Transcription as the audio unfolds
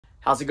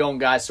How's it going,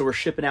 guys? So we're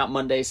shipping out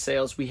Monday's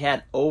sales. We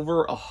had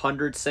over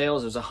 100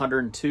 sales. It was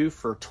 102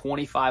 for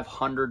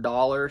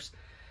 $2,500.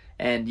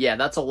 And yeah,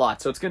 that's a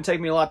lot. So it's going to take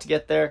me a lot to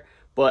get there.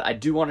 But I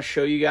do want to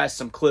show you guys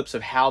some clips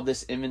of how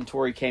this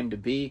inventory came to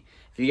be.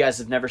 If you guys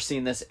have never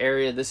seen this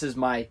area, this is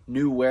my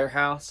new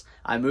warehouse.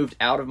 I moved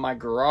out of my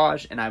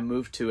garage and I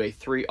moved to a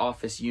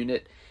 3-office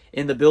unit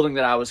in the building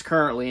that I was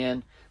currently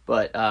in.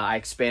 But I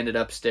expanded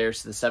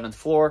upstairs to the 7th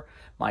floor.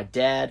 My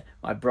dad,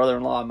 my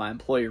brother-in-law, and my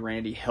employee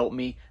Randy helped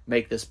me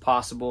make this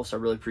possible, so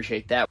I really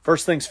appreciate that.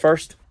 First things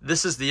first,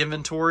 this is the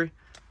inventory.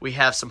 We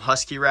have some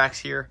Husky racks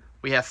here.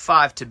 We have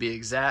 5 to be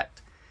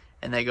exact,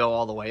 and they go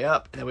all the way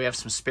up. And then we have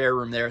some spare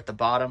room there at the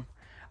bottom.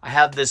 I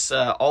have this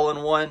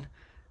all-in-one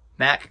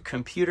Mac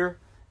computer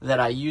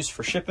that I use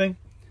for shipping.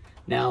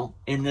 Now,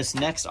 in this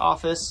next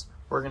office,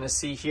 we're going to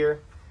see here,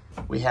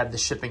 we have the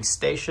shipping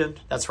station.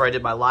 That's where I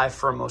did my live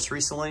from most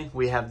recently.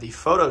 We have the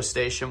photo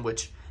station,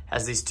 which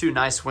has these 2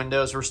 nice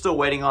windows. We're still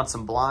waiting on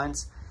some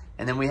blinds.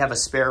 And then we have a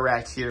spare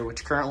rack here,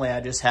 which currently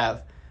I just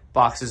have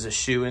boxes of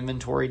shoe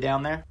inventory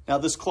down there. Now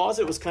this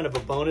closet was kind of a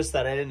bonus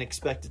that I didn't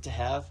expect it to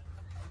have.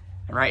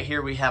 And right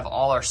here we have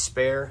all our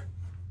spare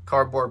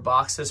cardboard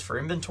boxes for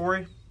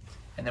inventory.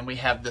 And then we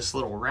have this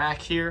little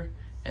rack here.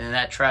 And then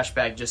that trash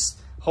bag just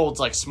holds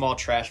like small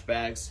trash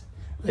bags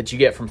that you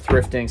get from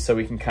thrifting, so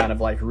we can kind of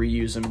like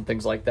reuse them and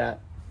things like that.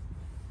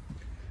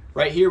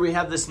 Right here we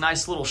have this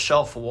nice little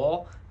shelf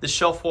wall. This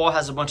shelf wall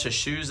has a bunch of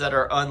shoes that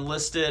are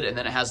unlisted, and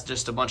then it has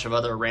just a bunch of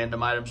other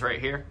random items right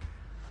here.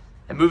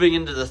 And moving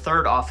into the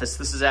 3rd office,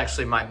 this is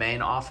actually my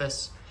main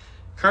office.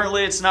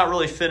 Currently it's not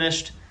really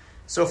finished.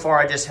 So far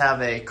I just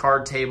have a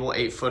card table,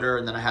 8-footer,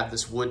 and then I have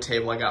this wood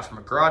table I got from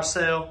a garage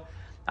sale.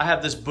 I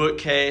have this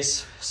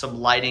bookcase, some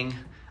lighting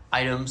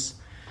items.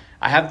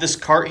 I have this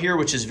cart here,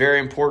 which is very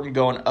important,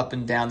 going up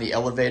and down the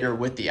elevator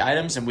with the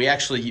items, and we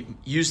actually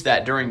used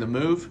that during the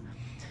move.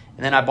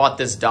 And then I bought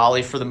this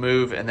dolly for the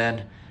move, and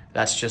then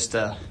that's just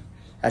a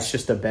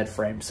bed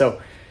frame.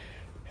 So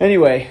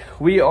anyway,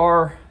 we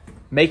are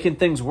making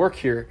things work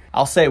here.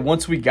 I'll say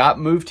once we got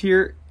moved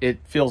here, it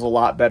feels a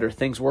lot better.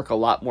 Things work a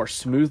lot more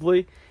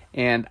smoothly,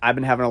 and I've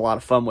been having a lot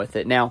of fun with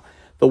it. Now,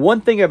 the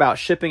one thing about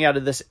shipping out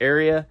of this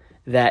area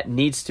that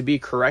needs to be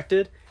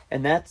corrected,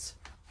 and that's,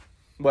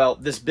 well,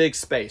 this big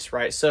space,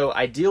 right? So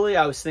ideally,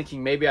 I was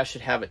thinking maybe I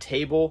should have a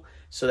table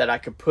so that I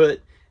could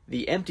put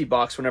the empty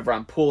box whenever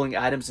I'm pulling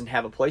items and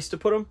have a place to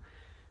put them.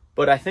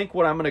 But I think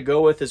what I'm going to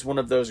go with is one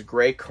of those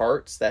gray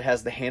carts that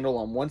has the handle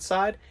on one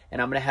side, and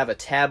I'm going to have a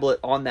tablet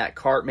on that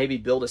cart, maybe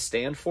build a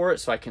stand for it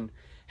so I can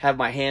have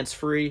my hands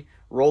free,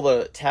 roll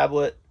the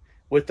tablet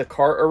with the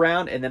cart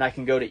around, and then I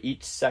can go to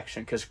each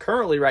section. Because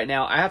currently right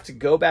now, I have to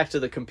go back to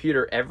the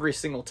computer every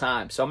single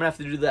time. So I'm going to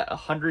have to do that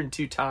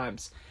 102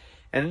 times.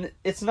 And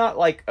it's not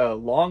like a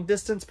long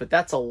distance, but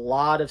that's a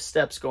lot of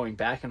steps going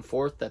back and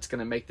forth. That's going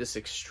to make this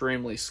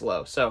extremely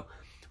slow. So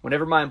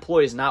whenever my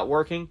employee is not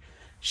working,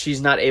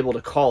 she's not able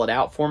to call it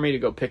out for me to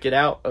go pick it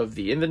out of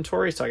the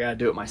inventory, so I got to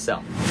do it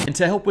myself. And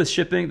to help with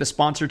shipping, the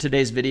sponsor of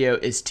today's video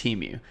is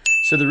Temu.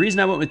 So the reason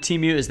I went with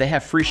Temu is they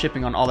have free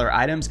shipping on all their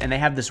items, and they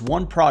have this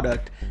one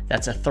product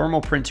that's a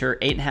thermal printer,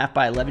 8.5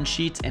 by 11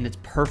 sheets, and it's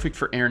perfect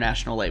for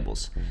international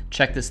labels.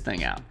 Check this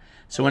thing out.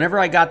 So whenever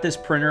I got this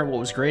printer, what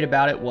was great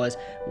about it was,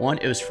 1,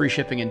 it was free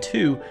shipping, and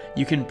 2,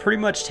 you can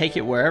pretty much take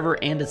it wherever,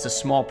 and it's a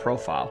small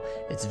profile.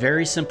 It's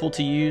very simple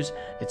to use.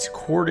 It's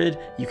corded.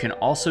 You can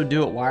also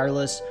do it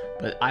wireless,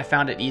 but I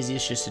found it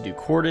easiest just to do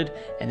corded,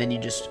 and then you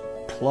just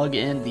plug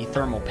in the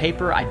thermal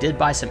paper. I did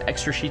buy some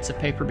extra sheets of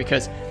paper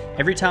because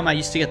every time I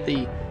used to get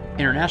the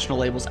international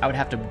labels, I would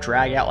have to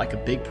drag out like a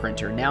big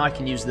printer. Now I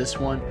can use this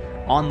one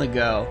on the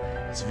go.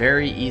 It's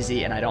very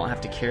easy, and I don't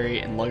have to carry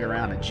and lug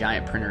around a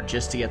giant printer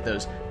just to get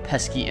those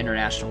pesky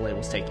international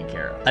labels taken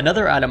care of.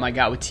 Another item I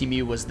got with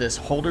Temu was this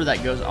holder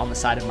that goes on the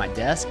side of my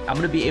desk. I'm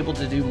going to be able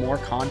to do more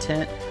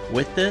content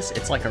with this.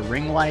 It's like a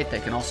ring light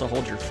that can also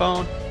hold your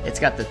phone. It's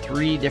got the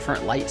 3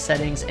 different light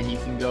settings, and you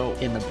can go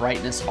in the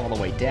brightness all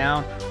the way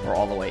down or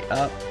all the way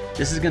up.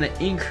 This is going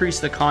to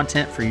increase the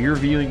content for your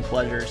viewing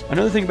pleasures.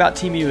 Another thing about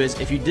Temu is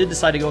if you did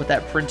decide to go with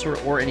that printer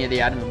or any of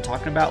the items I'm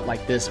talking about,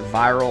 like this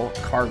viral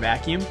car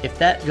vacuum, if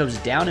that goes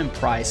down in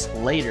price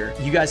later,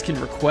 you guys can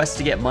request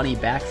to get money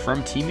back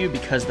from Temu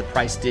because the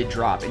price did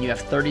drop, and you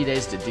have 30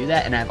 days to do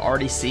that. And I've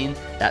already seen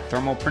that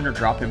thermal printer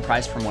drop in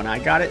price from when I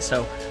got it,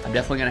 so I'm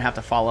definitely going to have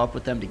to follow up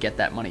with them to get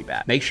that money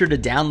back. Make sure to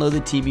download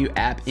the Temu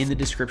app in the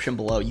description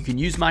below. You can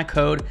use my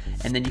code,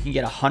 and then you can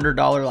get a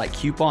 $100 like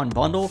coupon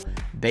bundle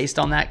based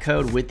on that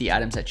code with the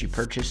items that you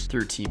purchased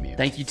through Temu.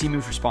 Thank you,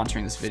 Temu, for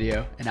sponsoring this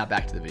video, and now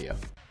back to the video.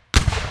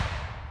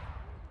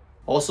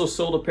 Also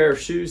sold a pair of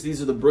shoes.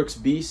 These are the Brooks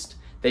Beast.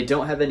 They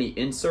don't have any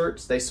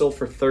inserts. They sold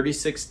for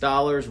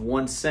 $36,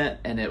 1 cent,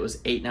 and it was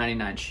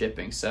 $8.99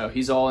 shipping. So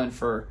he's all in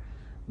for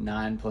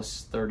 9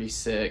 plus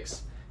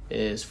 36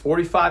 is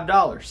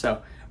 $45.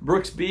 So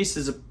Brooks Beast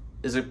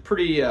is a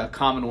pretty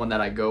common one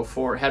that I go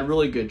for. It had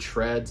really good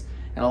treads,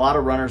 and a lot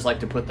of runners like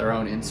to put their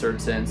own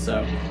inserts in,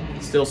 so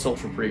it still sold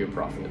for pretty good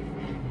profit.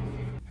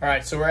 All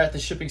right, so we're at the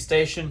shipping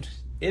station.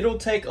 It'll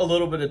take a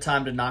little bit of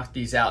time to knock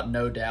these out,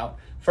 no doubt.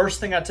 First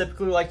thing I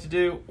typically like to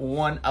do,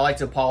 one, I like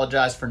to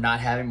apologize for not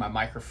having my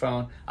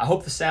microphone. I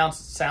hope the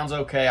sounds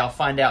okay. I'll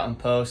find out in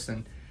post,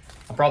 and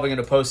I'm probably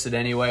going to post it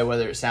anyway,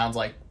 whether it sounds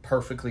like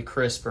perfectly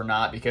crisp or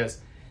not, because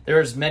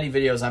there's many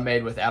videos I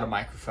made without a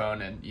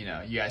microphone, and you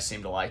know, you guys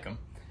seem to like them.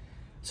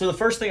 So the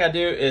first thing I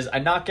do is I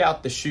knock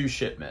out the shoe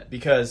shipment,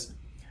 because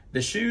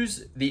the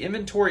shoes, the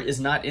inventory is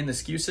not in the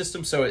SKU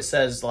system, so it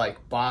says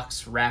like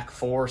box rack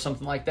 4 or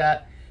something like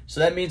that. So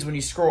that means when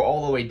you scroll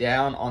all the way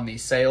down on the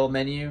sale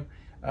menu,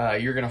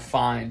 you're gonna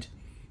find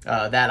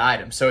that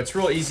item. So it's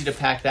real easy to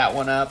pack that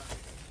one up.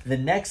 The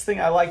next thing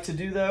I like to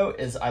do though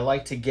is I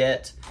like to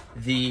get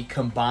the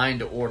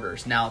combined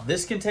orders. Now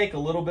this can take a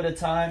little bit of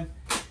time.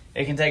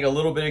 It can take a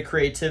little bit of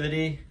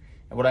creativity.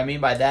 And what I mean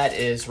by that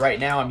is right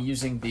now I'm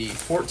using the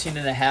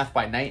 14.5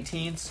 by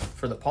 19s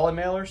for the poly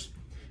mailers.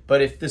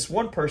 But if this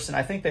one person,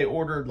 I think they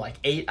ordered like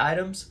 8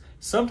 items,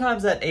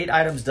 sometimes that 8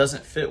 items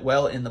doesn't fit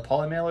well in the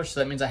poly mailer, so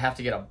that means I have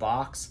to get a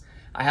box.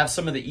 I have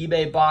some of the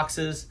eBay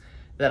boxes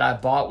that I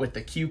bought with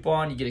the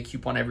coupon. You get a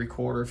coupon every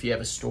quarter if you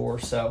have a store.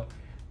 So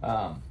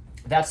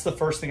that's the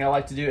first thing I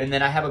like to do. And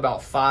then I have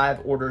about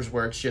 5 orders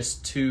where it's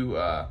just two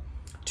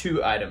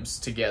items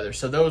together.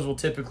 So those will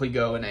typically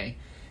go in a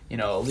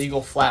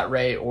legal flat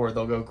rate, or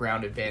they'll go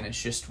ground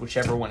advantage, just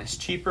whichever one is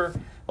cheaper.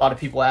 A lot of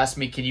people ask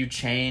me, can you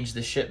change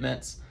the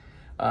shipments?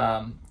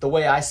 The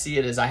way I see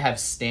it is I have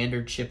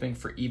standard shipping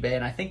for eBay,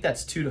 and I think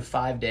that's 2 to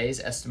 5 days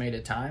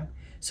estimated time.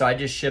 So I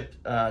just ship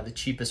the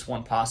cheapest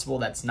one possible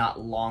that's not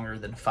longer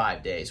than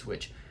 5 days,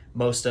 which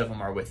most of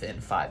them are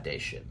within 5 day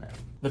shipment.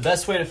 The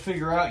best way to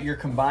figure out your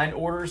combined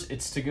orders,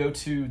 it's to go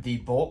to the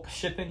bulk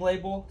shipping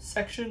label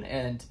section,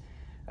 and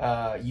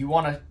you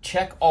want to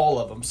check all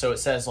of them. So it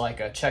says like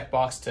a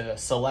checkbox to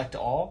select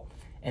all,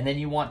 and then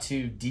you want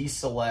to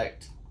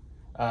deselect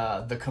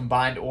the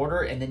combined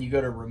order, and then you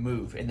go to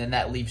remove, and then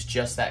that leaves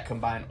just that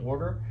combined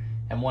order.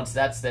 And once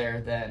that's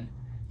there, then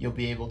you'll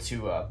be able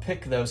to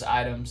pick those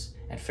items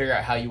and figure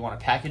out how you want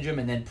to package them,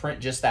 and then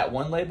print just that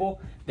one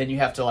label. Then you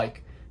have to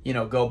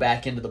go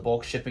back into the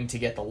bulk shipping to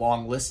get the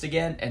long list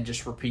again and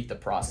just repeat the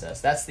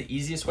process. That's the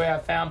easiest way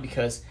I've found,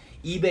 because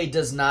eBay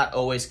does not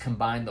always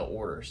combine the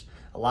orders.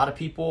 A lot of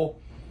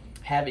people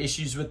have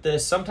issues with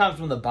this. Sometimes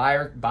when the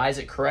buyer buys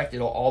it correct,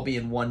 it'll all be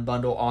in one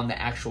bundle on the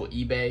actual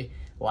eBay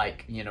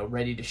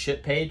ready to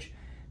ship page,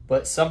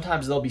 but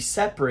sometimes they'll be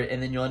separate,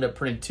 and then you'll end up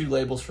printing 2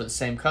 labels for the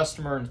same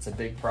customer, and it's a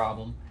big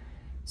problem.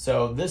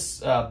 So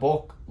this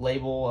bulk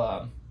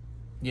label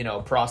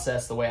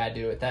process, the way I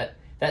do it,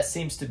 that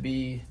seems to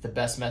be the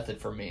best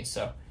method for me.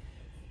 So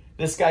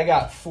this guy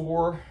got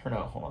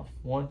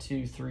 1,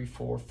 2, 3,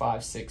 4,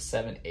 5, 6,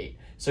 7, 8.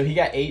 So he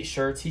got 8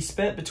 shirts. He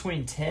spent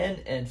between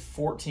 $10 and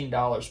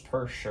 $14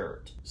 per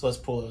shirt. So let's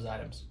pull those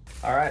items.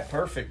 All right,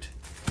 perfect.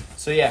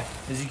 So yeah,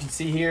 as you can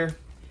see here,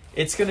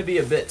 it's going to be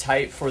a bit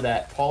tight for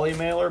that poly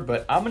mailer,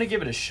 but I'm going to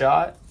give it a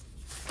shot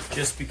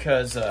just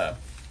because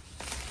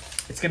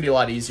it's going to be a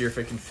lot easier if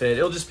it can fit.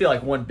 It'll just be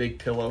like one big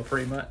pillow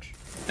pretty much.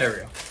 There we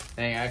go.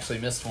 Dang, I actually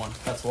missed one.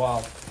 That's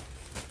wild.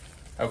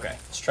 Okay,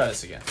 let's try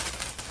this again.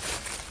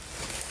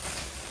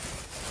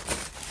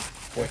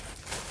 Boy.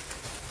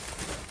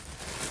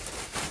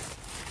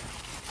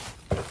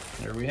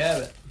 There we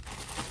have it.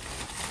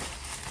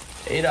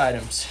 8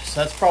 items. So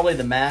that's probably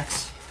the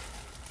max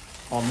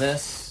on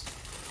this,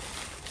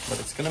 but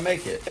it's gonna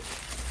make it.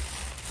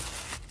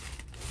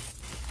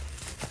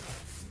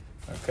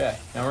 Okay,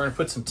 now we're gonna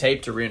put some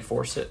tape to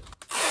reinforce it.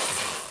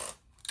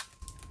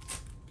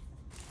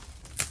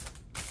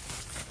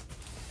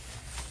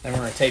 Then we're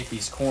gonna tape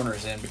these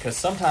corners in, because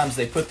sometimes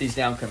they put these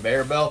down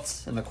conveyor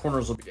belts and the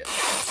corners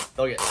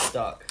they'll get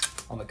stuck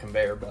on the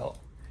conveyor belt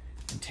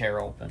and tear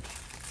open.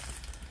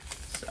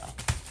 So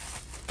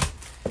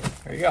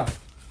there you go.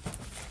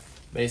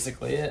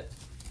 Basically it.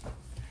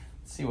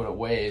 Let's see what it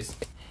weighs.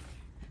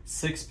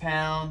 6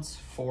 pounds,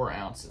 4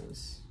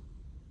 ounces.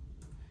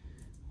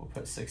 We'll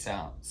put 6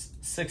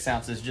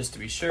 ounces just to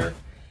be sure.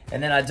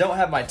 And then I don't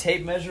have my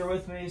tape measure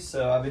with me,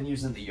 so I've been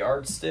using the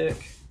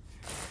yardstick.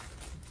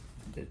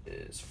 It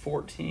is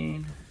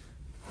 14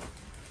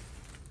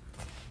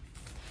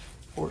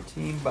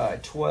 by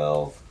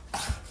 12.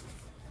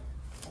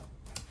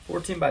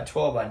 14 by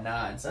 12 by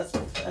 9. So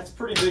that's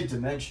pretty big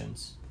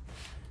dimensions.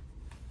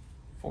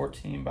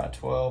 14 by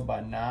 12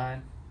 by 9.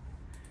 I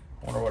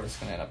wonder what it's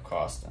going to end up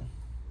costing.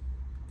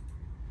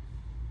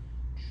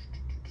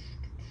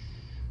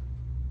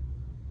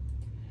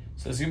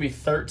 So it's going to be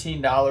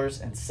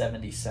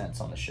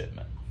 $13.70 on the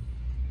shipment.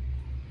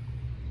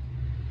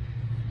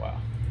 Wow.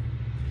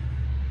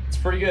 It's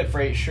pretty good for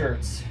 8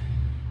 shirts.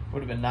 Would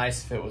have been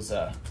nice if it was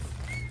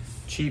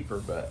cheaper,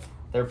 but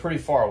they're pretty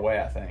far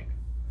away, I think.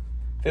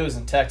 If it was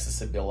in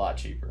Texas, it'd be a lot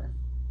cheaper.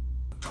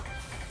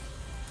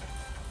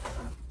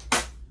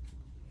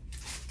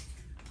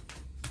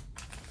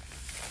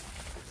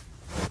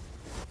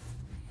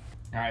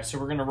 All right, so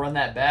we're gonna run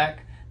that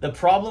back. The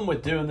problem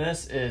with doing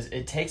this is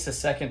it takes a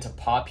second to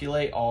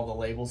populate all the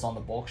labels on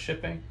the bulk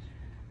shipping.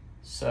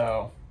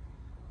 So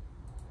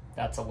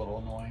that's a little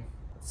annoying.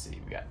 Let's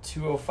see, we got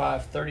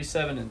 205,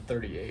 37, and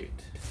 38.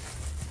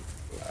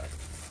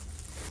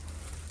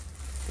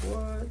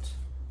 What?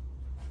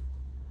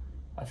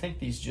 I think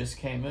these just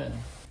came in.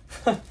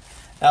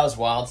 That was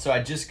wild. So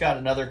I just got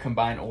another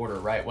combined order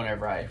right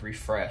whenever I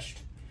refreshed.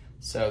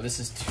 So this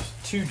is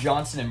two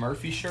Johnson &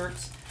 Murphy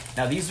shirts.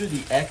 Now these are the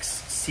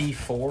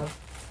XC4.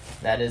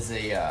 That is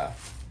a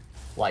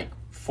like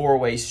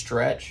 4-way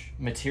stretch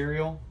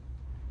material.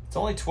 It's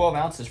only 12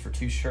 ounces for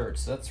 2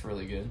 shirts. So that's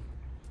really good.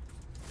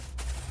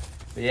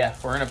 But yeah,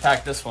 we're gonna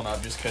pack this one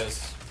up just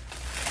because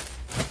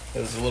it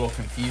was a little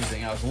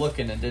confusing. I was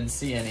looking and didn't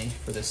see any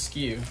for this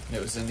SKU. And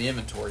it was in the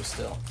inventory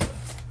still. So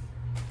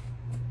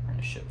we're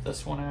gonna ship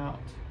this one out.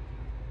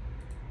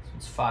 This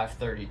one's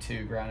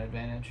 532 ground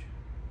advantage.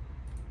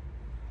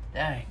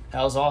 Dang,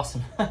 that was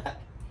awesome.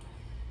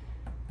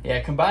 Yeah,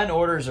 combined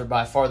orders are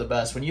by far the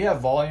best. When you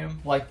have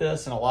volume like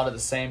this and a lot of the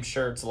same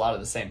shirts, a lot of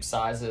the same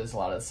sizes, a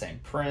lot of the same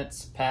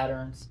prints,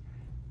 patterns,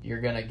 you're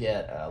gonna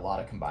get a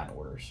lot of combined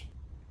orders.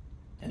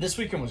 And this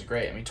weekend was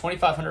great. I mean,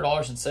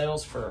 $2,500 in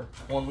sales for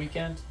one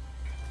weekend.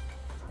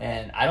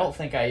 And I don't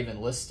think I even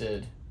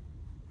listed,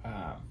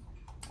 I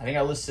think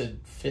I listed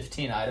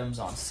 15 items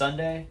on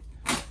Sunday,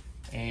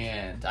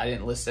 and I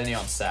didn't list any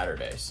on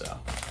Saturday, so.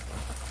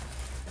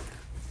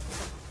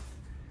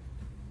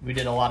 We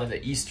did a lot of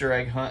the Easter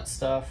egg hunt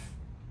stuff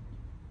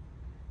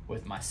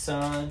with my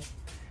son.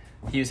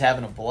 He was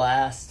having a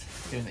blast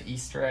doing the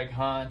Easter egg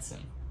hunts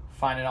and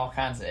finding all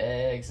kinds of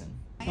eggs. And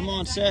come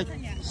on, Seth,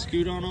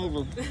 scoot on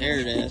over.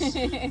 There it is.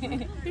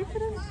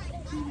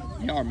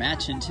 Y'all are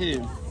matching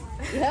too.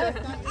 He had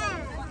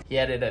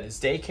it at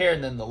his daycare,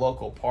 and then the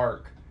local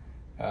park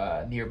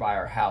nearby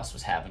our house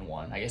was having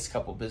one. I guess a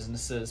couple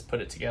businesses put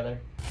it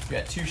together. We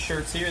got 2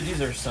 shirts here.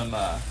 These are some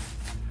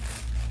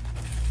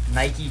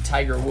Nike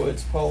Tiger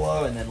Woods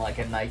polo, and then like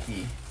a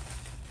Nike,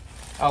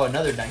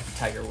 another Nike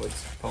Tiger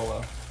Woods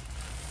polo.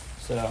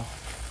 So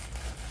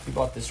we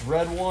bought this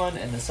red one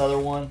and this other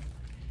one.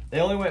 They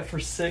only went for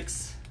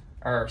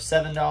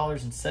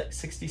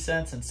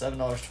 $7.60 and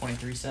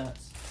 $7.23.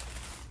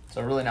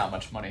 So really not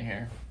much money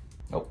here.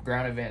 Nope,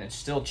 ground advantage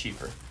still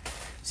cheaper.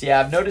 So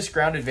yeah, I've noticed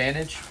ground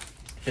advantage,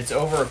 if it's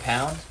over a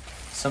pound,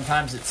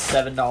 sometimes it's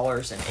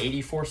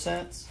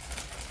 $7.84.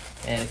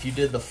 And if you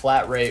did the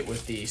flat rate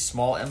with the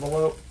small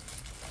envelope,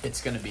 it's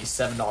going to be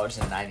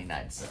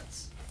 $7.99.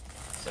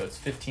 So it's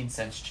 15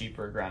 cents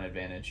cheaper, ground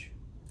advantage.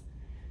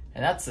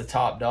 And that's the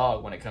top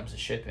dog when it comes to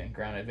shipping,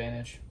 ground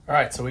advantage. All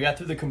right, so we got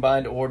through the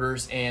combined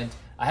orders, and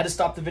I had to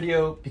stop the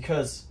video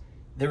because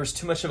there was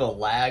too much of a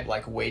lag,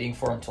 like waiting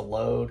for them to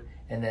load,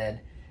 and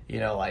then, you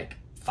know, like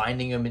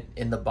finding them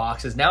in the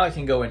boxes. Now I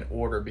can go in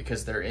order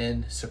because they're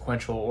in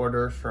sequential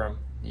order from,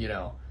 you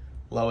know,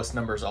 lowest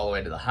numbers all the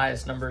way to the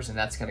highest numbers, and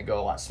that's going to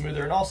go a lot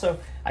smoother. And also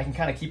I can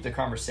kind of keep the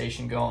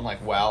conversation going like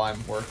while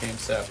I'm working,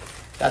 so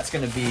that's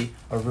going to be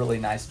a really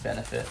nice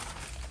benefit.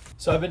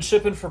 So I've been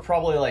shipping for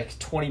probably like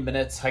 20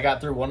 minutes. I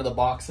got through one of the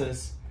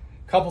boxes.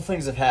 A couple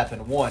things have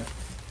happened. One,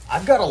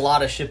 I've got a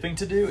lot of shipping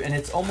to do, and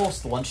it's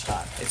almost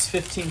lunchtime. It's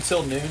 15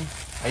 till noon.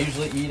 I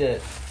usually eat at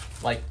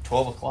like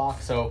 12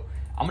 o'clock, so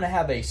I'm going to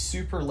have a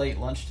super late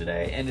lunch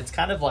today, and it's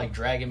kind of like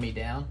dragging me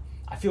down.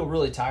 I feel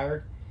really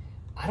tired.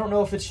 I don't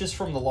know if it's just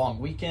from the long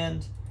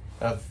weekend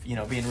of, you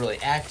know, being really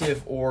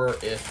active, or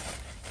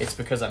if it's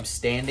because I'm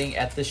standing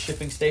at this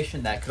shipping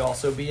station. That could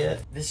also be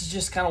it. This is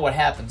just kind of what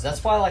happens.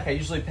 That's why I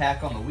usually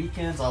pack on the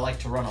weekends. I like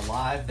to run a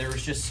live. There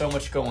was just so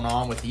much going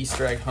on with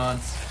Easter egg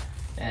hunts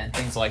and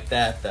things like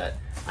that that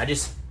I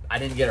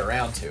didn't get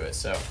around to it.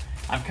 So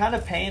I'm kind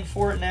of paying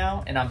for it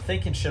now, and I'm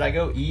thinking, should I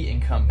go eat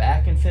and come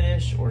back and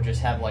finish, or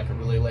just have like a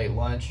really late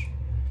lunch?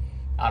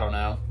 I don't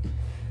know.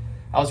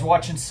 I was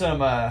watching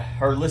some,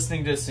 or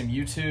listening to some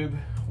YouTube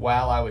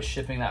while I was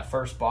shipping that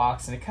first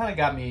box, and it kind of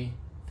got me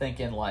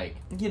thinking, like,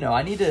 you know,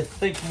 I need to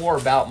think more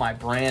about my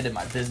brand and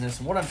my business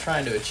and what I'm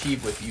trying to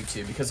achieve with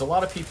YouTube, because a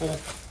lot of people,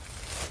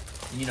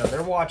 you know,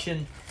 they're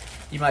watching,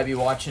 you might be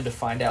watching to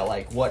find out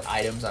like what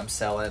items I'm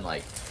selling.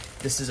 Like,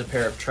 this is a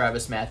pair of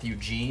Travis Matthew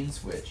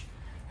jeans, which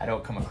I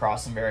don't come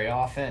across them very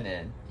often,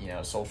 and, you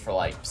know, sold for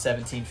like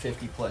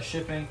 $17.50 plus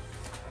shipping.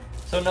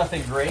 So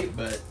nothing great,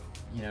 but,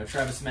 you know,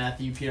 Travis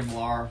Matthew, Peter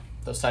Millar,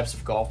 those types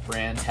of golf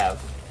brands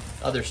have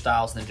other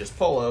styles than just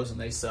polos, and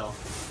they sell,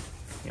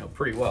 you know,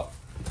 pretty well.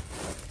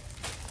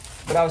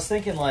 But I was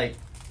thinking, like,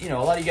 you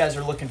know, a lot of you guys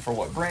are looking for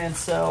what brands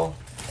sell,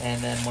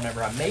 and then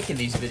whenever I'm making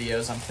these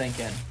videos, I'm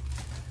thinking,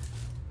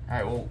 all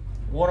right, well,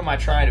 what am I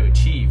trying to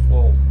achieve?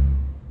 Well,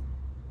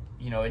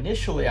 you know,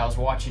 initially I was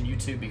watching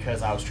YouTube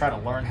because I was trying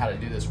to learn how to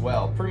do this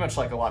well, pretty much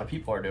like a lot of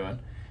people are doing,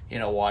 you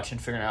know, watching,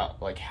 figuring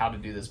out like how to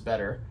do this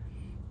better.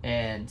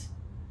 And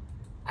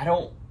I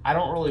don't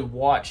really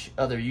watch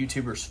other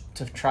YouTubers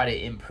to try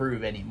to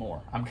improve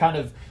anymore. I'm kind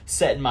of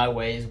set in my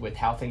ways with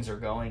how things are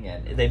going,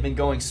 and they've been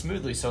going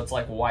smoothly, so it's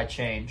like, well, why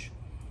change?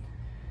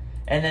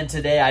 And then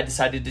today I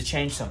decided to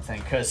change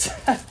something, because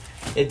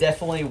it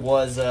definitely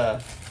was,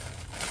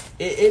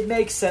 it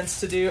makes sense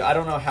to do. I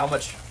don't know how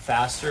much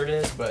faster it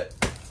is, but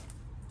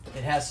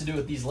it has to do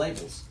with these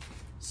labels.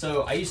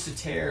 So I used to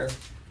tear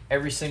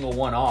every single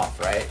one off,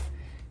 right?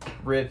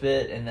 rip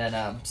it, and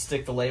then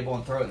stick the label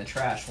and throw it in the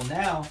trash. Well,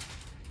 now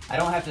I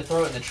don't have to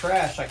throw it in the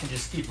trash. I can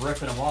just keep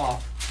ripping them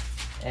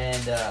off,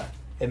 and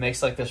it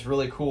makes like this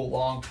really cool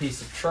long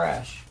piece of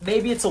trash.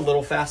 Maybe it's a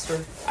little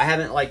faster. I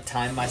haven't like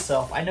timed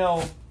myself. I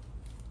know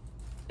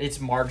it's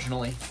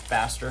marginally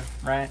faster,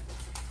 right?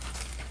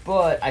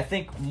 But I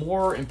think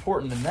more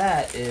important than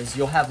that is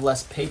you'll have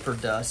less paper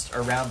dust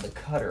around the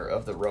cutter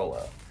of the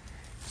Rollo.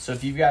 So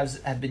if you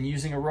guys have been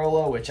using a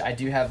Rollo, which I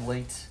do have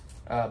linked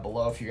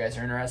below if you guys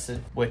are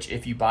interested, which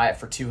if you buy it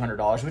for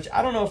 $200, which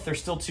I don't know if they're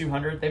still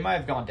 $200, they might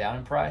have gone down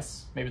in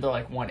price. Maybe they're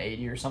like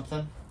 $180 or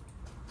something.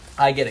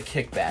 I get a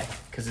kickback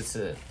because it's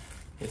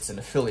an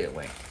affiliate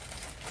link.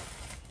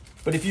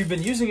 But if you've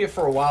been using it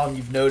for a while and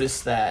you've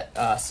noticed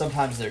that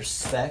sometimes there's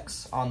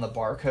specks on the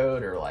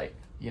barcode, or like,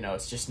 you know,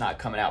 it's just not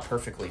coming out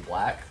perfectly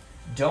black,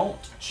 don't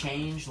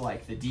change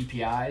like the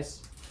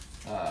DPIs.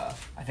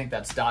 I think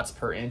that's dots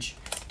per inch.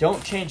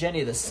 Don't change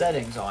any of the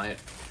settings on it,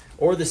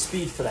 or the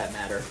speed for that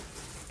matter,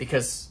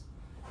 because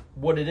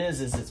what it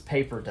is it's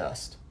paper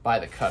dust by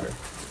the cutter.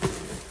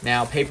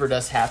 Now, paper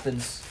dust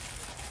happens,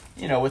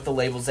 you know, with the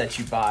labels that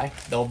you buy.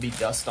 There'll be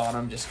dust on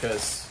them just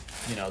because,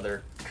 you know,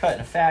 they're cut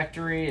in a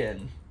factory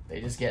and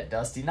they just get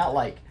dusty. Not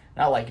like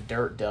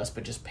dirt dust,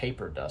 but just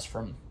paper dust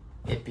from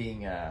it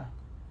being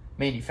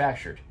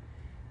manufactured.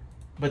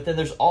 But then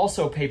there's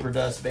also paper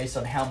dust based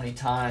on how many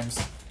times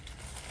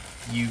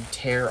you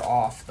tear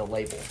off the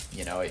label.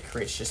 You know, it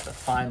creates just a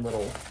fine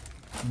little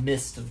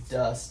mist of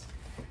dust.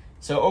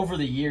 So over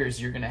the years,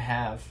 you're gonna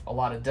have a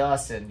lot of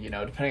dust, and, you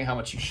know, depending on how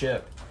much you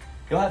ship,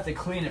 you'll have to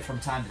clean it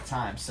from time to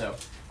time. So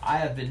I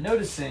have been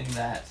noticing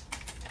that,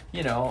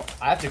 you know,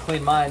 I have to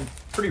clean mine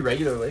pretty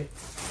regularly,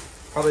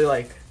 probably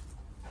like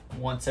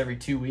once every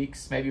 2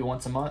 weeks, maybe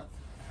once a month.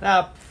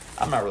 Nah,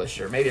 I'm not really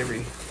sure.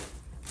 Maybe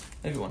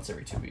once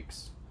every 2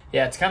 weeks.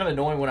 Yeah, it's kind of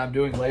annoying when I'm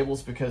doing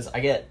labels because I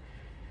get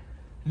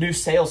new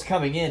sales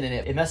coming in and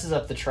it messes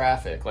up the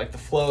traffic, like the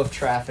flow of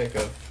traffic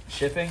of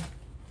shipping,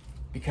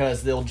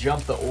 because they'll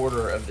jump the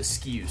order of the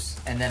SKUs,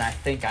 and then I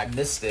think I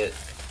missed it,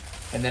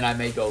 and then I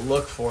may go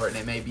look for it and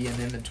it may be in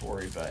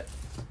inventory, but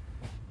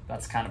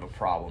that's kind of a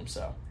problem.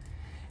 So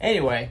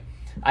anyway,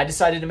 I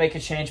decided to make a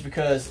change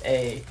because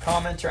a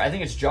commenter, I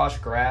think it's Josh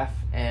Graff,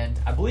 and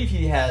I believe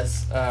he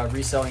has a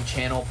reselling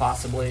channel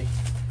possibly.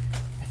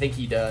 I think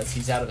he does.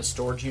 He's out of a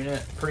storage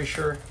unit, pretty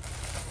sure.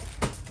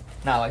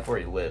 Not like where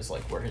he lives,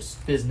 like where his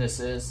business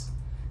is.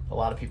 A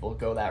lot of people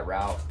go that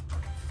route.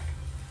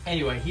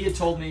 Anyway, he had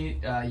told me,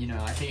 you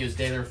know, I think it was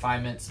Daily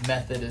Refinement's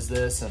method is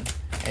this, and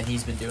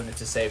he's been doing it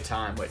to save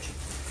time, which,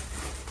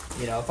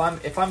 you know,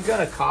 if I'm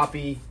gonna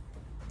copy,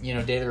 you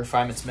know, Daily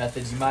Refinement's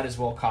methods, you might as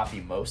well copy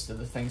most of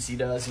the things he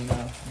does, you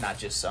know, not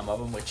just some of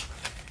them, which,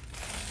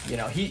 you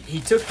know,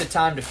 he took the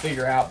time to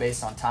figure out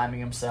based on timing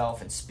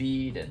himself and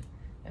speed and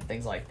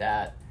things like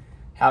that,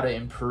 how to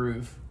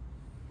improve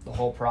the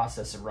whole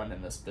process of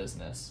running this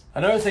business.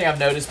 Another thing I've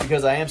noticed,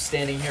 because I am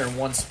standing here in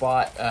one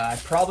spot, I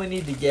probably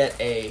need to get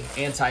a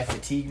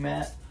anti-fatigue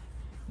mat.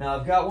 Now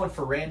I've got one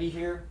for Randy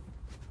here.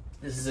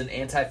 This is an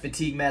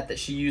anti-fatigue mat that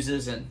she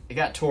uses, and it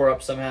got tore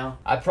up somehow.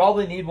 I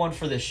probably need one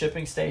for the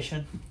shipping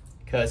station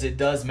because it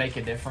does make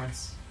a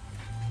difference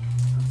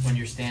when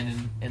you're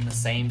standing in the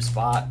same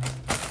spot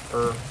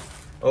for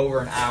over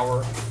an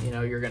hour. You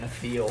know, you're gonna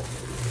feel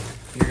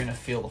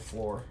the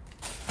floor.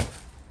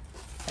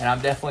 And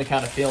I'm definitely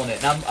kind of feeling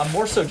it. And I'm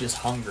more so just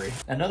hungry.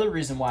 Another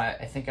reason why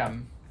I think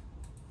I'm,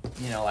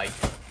 you know, like,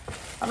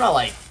 I'm not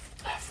like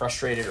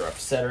frustrated or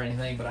upset or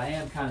anything, but I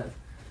am kind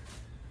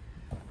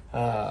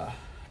of,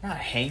 not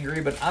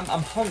hangry, but I'm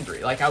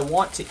hungry. Like, I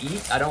want to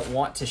eat. I don't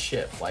want to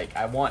ship. Like,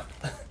 I want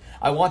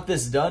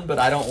this done, but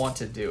I don't want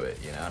to do it,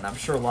 you know. And I'm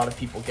sure a lot of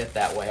people get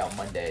that way on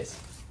Mondays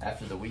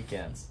after the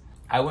weekends.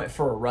 I went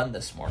for a run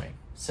this morning.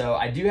 So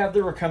I do have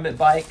the recumbent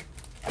bike.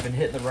 I've been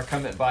hitting the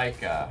recumbent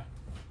bike,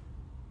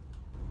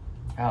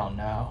 oh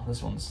no,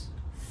 this one's,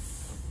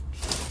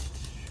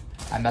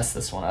 I messed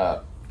this one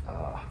up.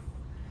 I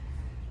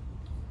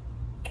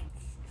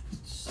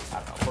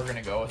don't know, we're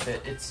gonna go with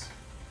it.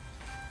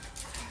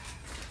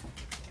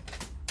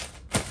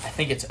 I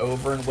think it's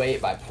over in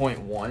weight by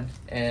 0.1,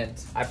 and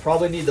I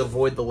probably need to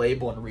void the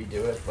label and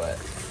redo it, but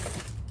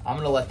I'm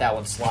gonna let that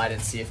one slide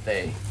and see if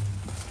they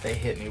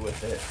hit me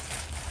with it.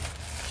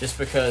 Just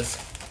because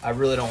I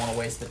really don't want to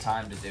waste the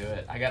time to do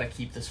it. I gotta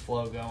keep this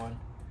flow going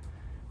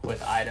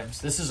with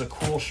items. This is a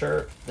cool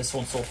shirt. This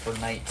one sold for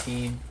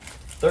 $19,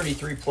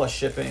 $33 plus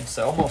shipping,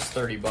 so almost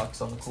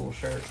 $30 on the cool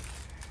shirt.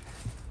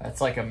 That's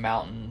like a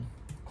mountain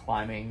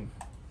climbing,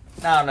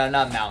 no,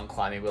 not mountain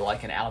climbing, but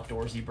like an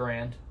outdoorsy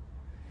brand.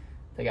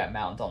 They got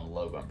mountains on the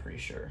logo, I'm pretty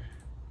sure.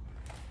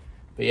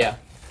 But yeah.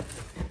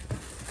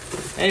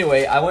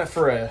 Anyway, I went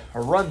for a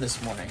run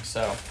this morning.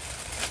 So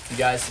you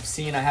guys have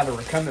seen I have a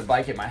recumbent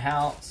bike at my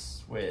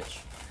house, which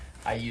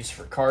I use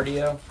for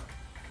cardio.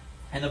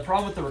 And the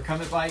problem with the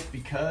recumbent bike,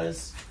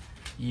 because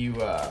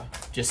you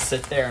just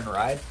sit there and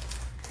ride,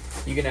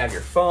 you can have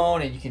your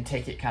phone and you can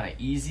take it kind of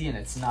easy, and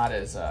it's not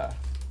as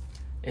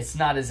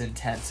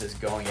intense as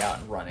going out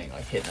and running,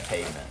 like hitting the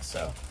pavement.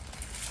 So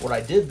What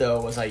I did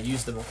though was I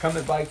used the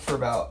recumbent bike for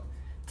about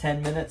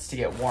 10 minutes to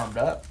get warmed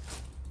up.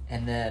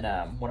 And then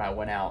when I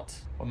went out,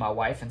 when my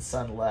wife and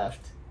son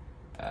left,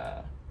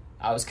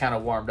 I was kind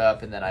of warmed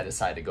up, and then I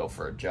decided to go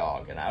for a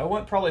jog. And I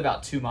went probably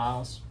about 2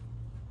 miles.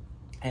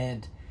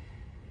 And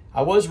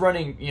I was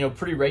running,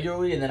 pretty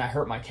regularly, and then I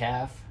hurt my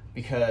calf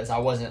because I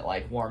wasn't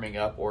like warming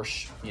up or,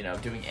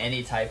 doing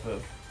any type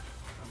of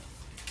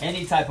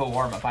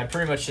warm up. I'd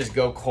pretty much just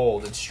go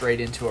cold and straight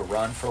into a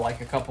run for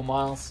like a couple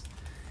miles.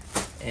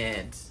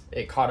 And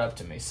it caught up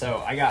to me.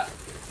 So I got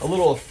a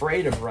little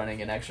afraid of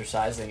running and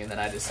exercising, and then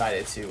I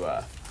decided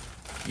to,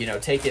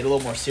 take it a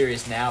little more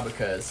serious now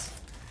because,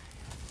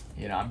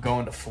 I'm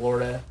going to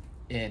Florida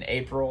in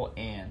April,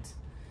 and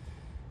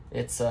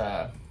it's,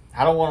 I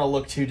don't want to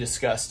look too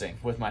disgusting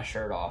with my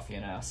shirt off,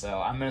 So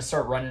I'm going to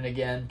start running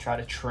again, try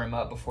to trim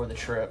up before the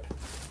trip.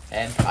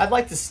 And I'd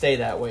like to stay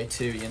that way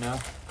too,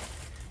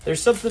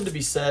 There's something to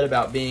be said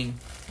about being,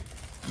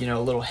 a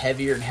little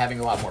heavier and having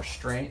a lot more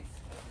strength.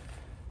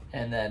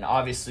 And then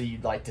obviously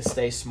you'd like to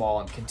stay small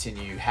and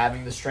continue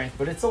having the strength,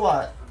 but it's a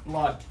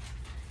lot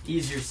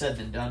easier said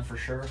than done for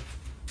sure.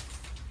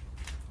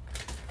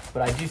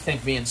 But I do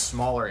think being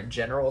smaller in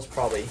general is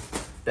probably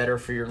better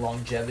for your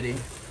longevity.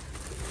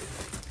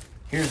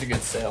 Here's a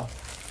good sale.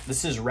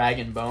 This is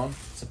Rag & Bone.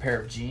 It's a pair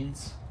of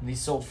jeans. And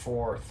these sold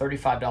for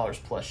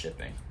 $35 plus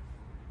shipping.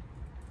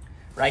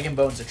 Rag &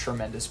 Bone's a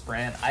tremendous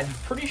brand. I'm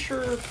pretty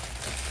sure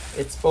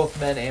it's both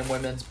men and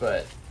women's,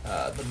 but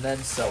the men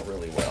sell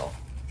really well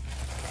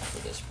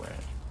for this brand.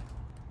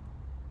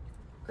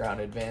 Ground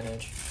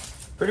Advantage.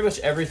 Pretty much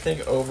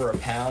everything over a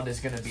pound is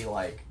going to be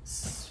like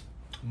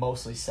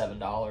mostly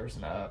 $7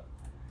 and up.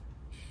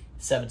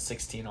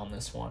 $7.16 on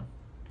this one.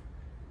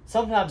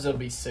 Sometimes it'll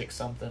be $6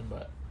 something,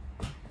 but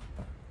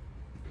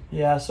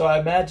yeah. So I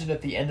imagine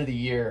at the end of the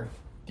year,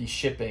 the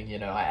shipping,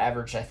 I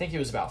averaged, I think it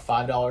was about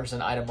 $5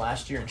 an item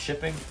last year in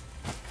shipping.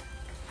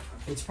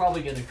 It's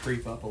probably going to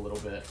creep up a little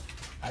bit,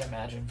 I'd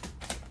imagine.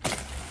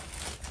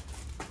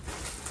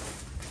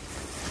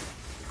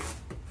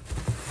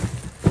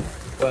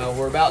 Well,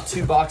 we're about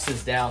 2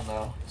 boxes down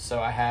though, so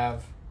I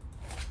have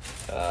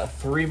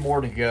 3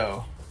 more to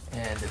go,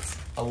 and it's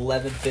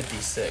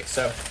 11:56.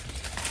 So,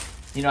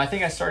 I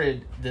think I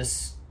started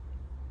this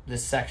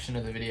section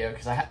of the video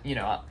because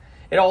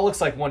it all looks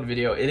like one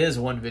video. It is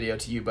one video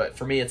to you, but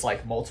for me, it's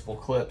like multiple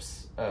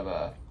clips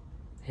of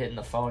hitting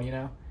the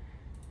phone,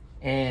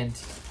 And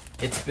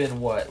it's been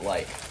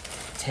like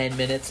 10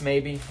 minutes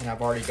maybe, and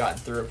I've already gotten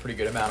through a pretty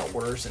good amount of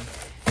orders. And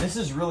this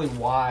is really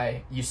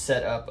why you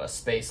set up a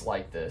space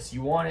like this.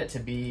 You want it to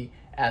be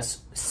as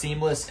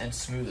seamless and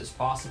smooth as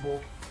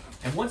possible.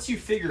 And once you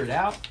figure it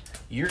out,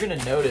 you're going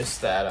to notice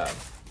that,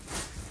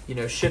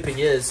 shipping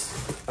is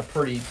a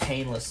pretty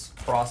painless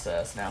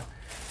process. Now,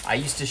 I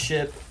used to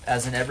ship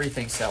as an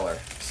everything seller,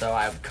 so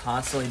I would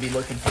constantly be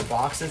looking for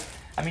boxes.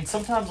 I mean,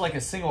 sometimes like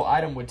a single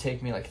item would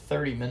take me like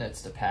 30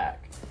 minutes to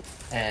pack.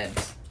 And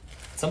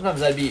sometimes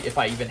that'd be if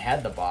I even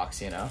had the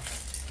box,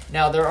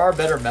 Now, there are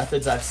better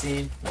methods I've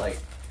seen, like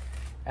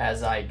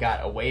as I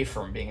got away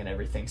from being an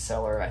everything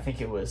seller. I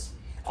think it was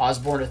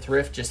Osborne, a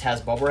thrift, just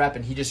has bubble wrap,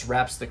 and he just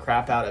wraps the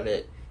crap out of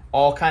it.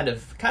 All kind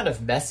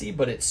of messy,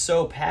 but it's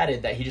so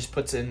padded that he just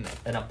puts it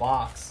in a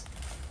box.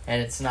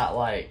 And it's not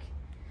like,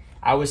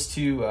 I was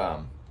too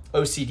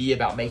OCD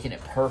about making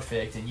it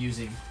perfect and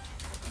using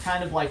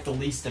kind of like the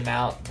least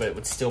amount, but it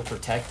would still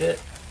protect it.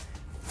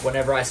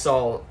 Whenever I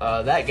saw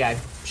that guy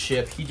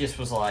ship, he just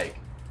was like,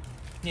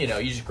 you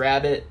just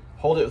grab it,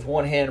 hold it with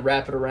one hand,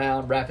 wrap it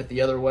around, wrap it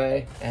the other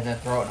way, and then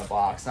throw it in a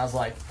box. And I was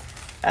like,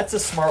 that's a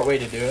smart way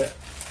to do it.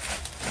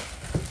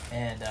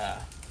 And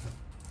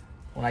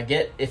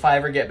if I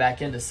ever get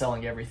back into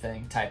selling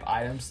everything type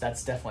items,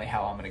 that's definitely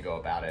how I'm going to go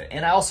about it.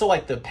 And I also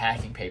like the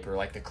packing paper,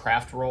 like the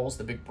craft rolls,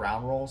 the big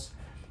brown rolls.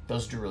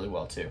 Those do really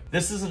well too.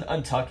 This is an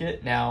Untuck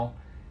It. Now,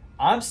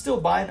 I'm still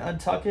buying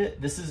Untuck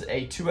It. This is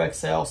a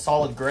 2XL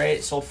solid gray.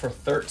 It sold for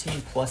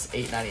 $13 plus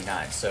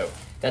 $8.99. So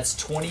that's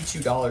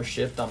 $22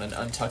 shipped on an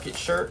Untuck It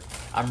shirt.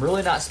 I'm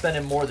really not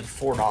spending more than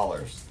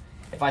 $4.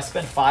 If I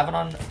spend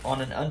 $5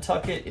 on an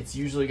Untuck It, it's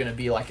usually going to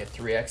be like a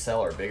 3XL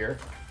or bigger.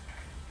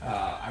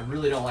 I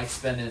really don't like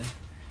spending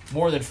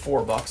more than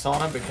 $4 on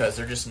them because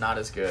they're just not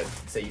as good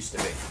as they used to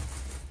be.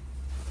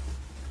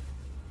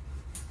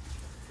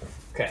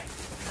 Okay,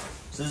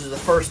 so this is the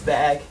first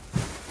bag.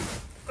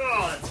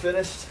 Oh, it's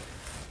finished.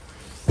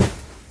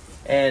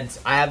 And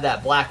I have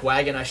that black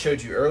wagon I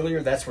showed you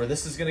earlier. That's where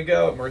this is going to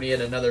go. And we're going to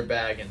get another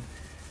bag and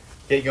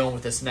get going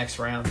with this next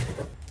round.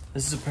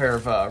 This is a pair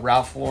of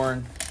Ralph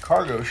Lauren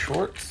cargo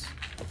shorts.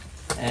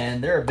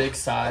 And they're a big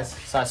size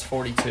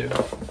 42.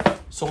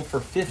 Sold for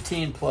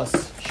 $15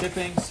 plus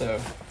shipping,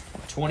 so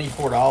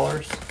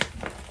 $24.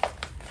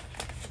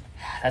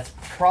 That's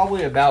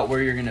probably about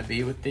where you're going to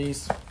be with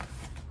these.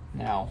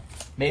 Now,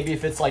 maybe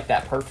if it's like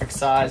that perfect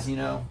size,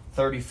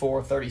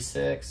 34,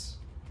 36,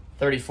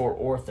 34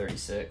 or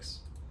 36,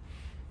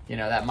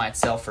 that might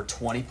sell for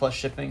 20 plus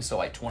shipping, so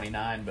like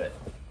 29, but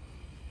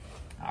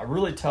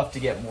really tough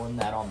to get more than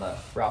that on the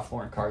Ralph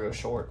Lauren cargo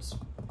shorts.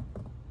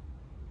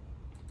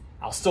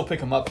 I'll still pick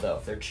them up though.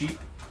 If they're cheap,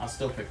 I'll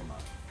still pick them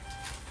up.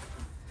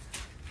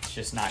 It's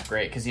just not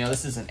great because, you know,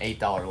 this is an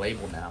 $8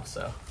 label now.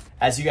 So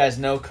as you guys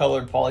know,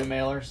 colored poly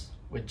mailers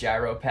with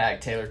Jiaropack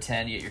Taylor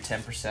 10, you get your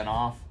 10%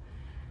 off.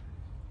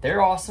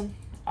 They're awesome.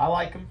 I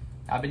like them.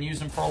 I've been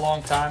using them for a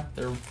long time.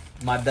 They're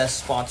my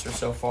best sponsor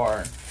so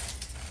far.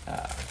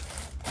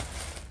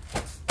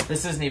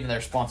 This isn't even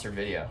their sponsor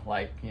video.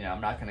 Like, you know,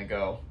 I'm not going to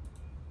go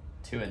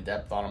too in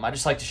depth on them. I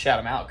just like to shout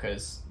them out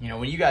because, you know,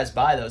 when you guys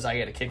buy those, I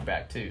get a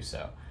kickback too.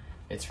 So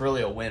it's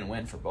really a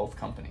win-win for both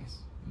companies,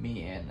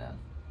 me and them.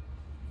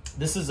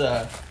 This is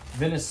a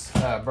Venice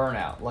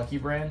Burnout, Lucky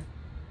brand.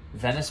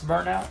 Venice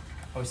Burnout.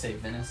 I always say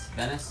Venice.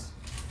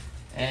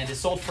 And it's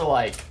sold for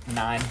like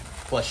 $9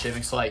 plus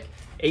shipping. So like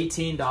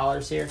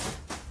 $18 here.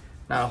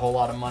 Not a whole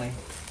lot of money.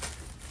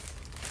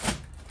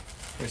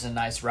 Here's a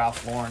nice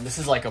Ralph Lauren. This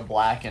is like a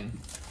black and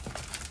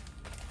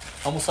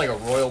almost like a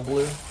royal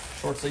blue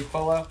short sleeve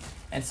polo.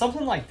 And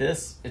something like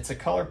this, it's a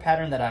color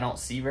pattern that I don't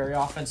see very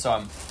often, so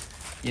I'm,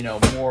 you know,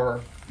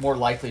 more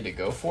likely to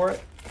go for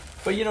it.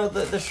 But you know,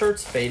 the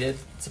shirt's faded.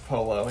 It's a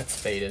polo. It's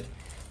faded,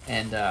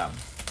 and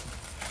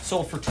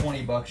sold for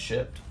 20 bucks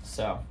shipped.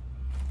 So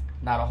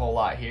not a whole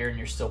lot here, and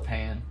you're still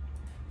paying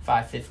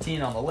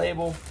 $5.15 on the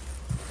label.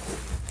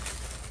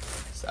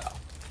 So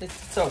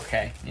it's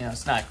okay. You know,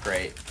 it's not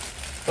great,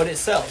 but it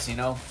sells. You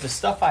know, the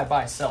stuff I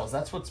buy sells.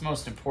 That's what's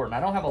most important. I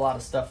don't have a lot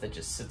of stuff that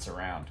just sits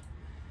around.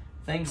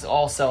 Things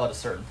all sell at a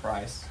certain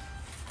price.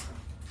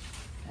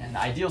 And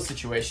the ideal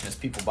situation is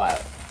people buy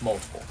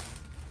multiple,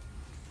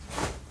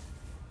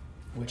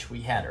 which we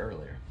had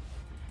earlier.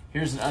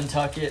 Here's an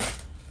Untuck It.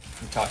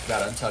 We talked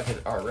about Untuck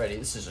It already.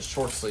 This is a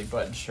short sleeve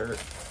button shirt.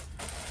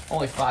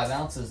 Only 5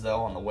 ounces though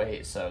on the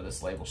weight, so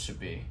this label should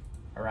be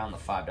around the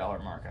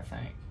 $5 mark, I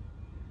think.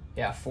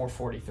 Yeah,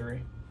 $4.43.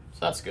 So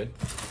that's good.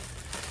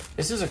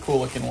 This is a cool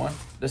looking one.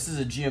 This is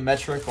a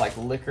geometric, like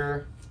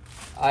liquor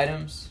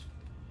items.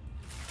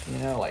 You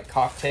know, like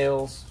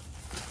cocktails,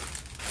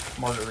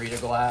 margarita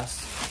glass,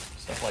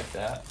 stuff like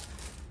that.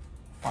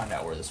 Find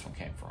out where this one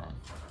came from.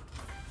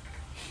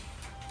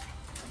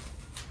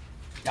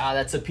 Ah,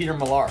 that's a Peter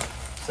Millar.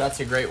 So that's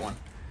a great one.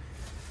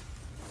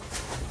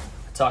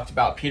 I talked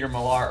about Peter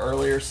Millar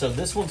earlier. So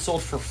this one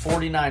sold for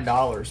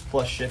 $49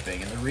 plus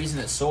shipping. And the reason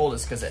it sold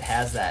is because it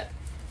has that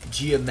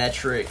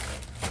geometric,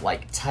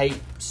 like tight,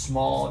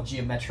 small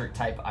geometric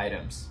type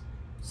items.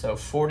 So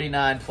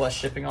 $49 plus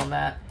shipping on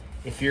that.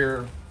 If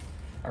you're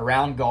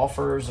around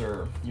golfers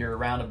or you're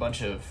around a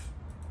bunch of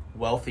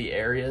wealthy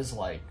areas,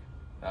 like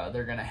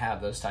they're gonna have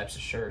those types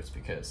of shirts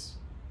because,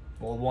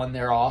 well, one,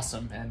 they're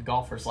awesome, and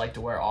golfers like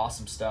to wear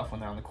awesome stuff when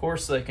they're on the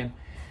course so they can,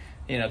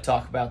 you know,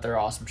 talk about their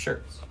awesome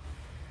shirts.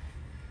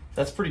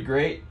 That's pretty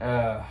great.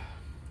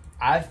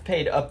 I've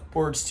paid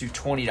upwards to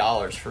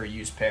 $20 for a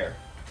used pair,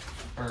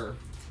 or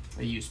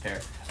a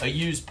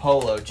used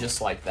polo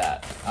just like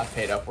that. I've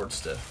paid upwards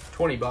to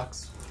 20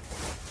 bucks.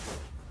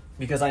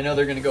 Because I know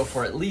they're going to go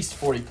for at least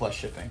 40 plus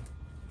shipping.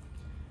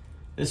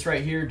 This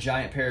right here,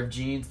 giant pair of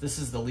jeans. This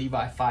is the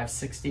Levi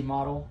 560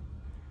 model.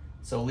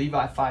 So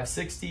Levi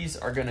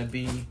 560s are going to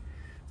be,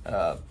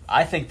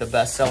 I think, the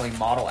best selling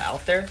model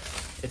out there.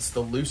 It's the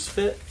loose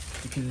fit.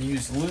 You can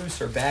use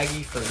loose or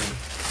baggy for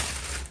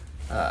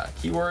the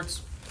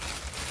keywords.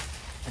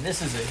 And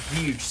this is a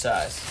huge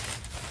size.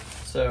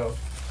 So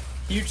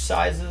huge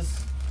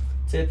sizes,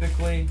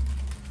 typically,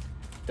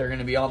 they're going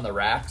to be on the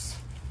racks.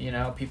 You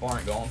know, people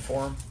aren't going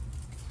for them.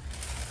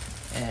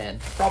 And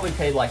probably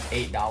paid like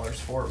 $8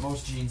 for it.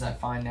 Most jeans I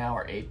find now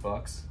are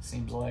 $8,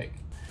 seems like.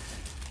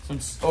 So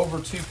it's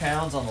over 2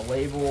 pounds on the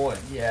label,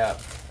 and yeah,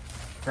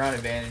 ground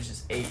advantage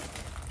is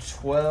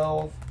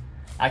 8.12.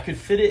 I could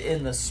fit it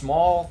in the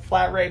small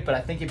flat rate, but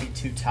I think it'd be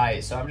too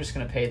tight, so I'm just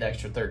gonna pay the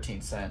extra 13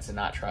 cents and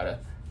not try to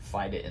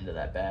fight it into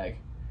that bag.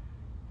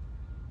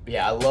 But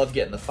yeah, I love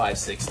getting the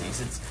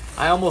 560s.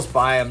 I almost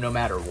buy them no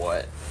matter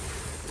what.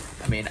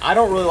 I mean, I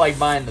don't really like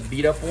buying the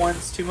beat up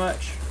ones too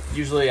much.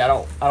 Usually I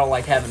don't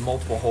like having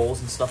multiple holes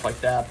and stuff like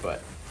that,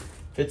 but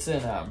if it's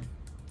in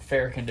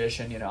fair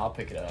condition, you know, I'll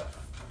pick it up.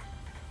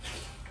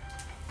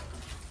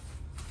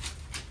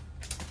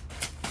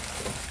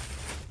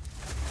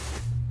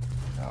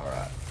 All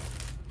right.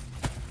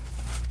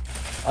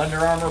 Under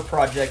Armour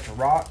Project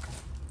Rock.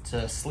 It's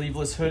a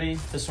sleeveless hoodie.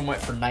 This one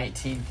went for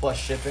 19 plus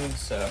shipping,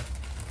 so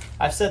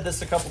I've said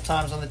this a couple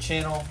times on the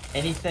channel.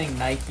 Anything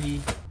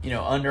Nike, you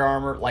know, Under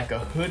Armour, like a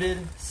hooded,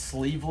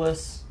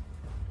 sleeveless,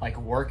 like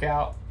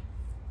workout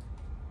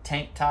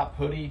tank top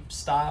hoodie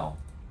style,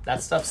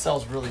 that stuff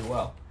sells really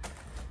well.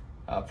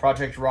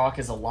 Project Rock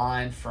is a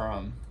line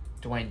from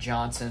Dwayne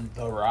Johnson,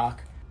 The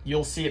Rock.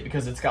 You'll see it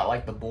because it's got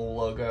like the bull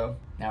logo.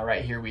 Now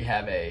right here we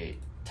have a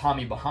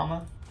Tommy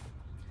Bahama.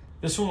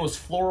 This one was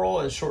floral,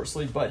 a short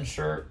sleeve button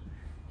shirt,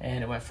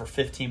 and it went for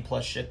 15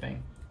 plus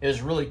shipping. It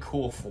was really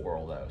cool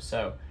floral though.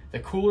 So the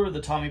cooler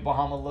the Tommy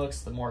Bahama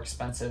looks, the more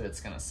expensive it's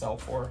gonna sell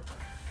for.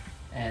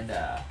 And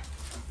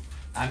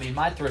I mean,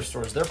 my thrift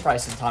stores, they're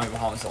pricing Tommy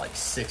Bahamas at like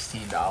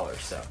 $16.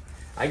 So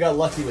I got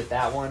lucky with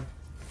that one.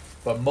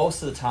 But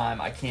most of the time,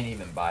 I can't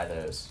even buy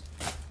those.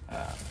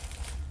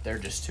 They're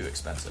just too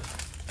expensive.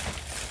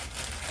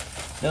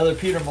 Another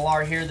Peter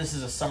Millar here. This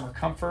is a Summer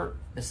Comfort.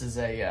 This is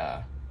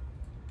a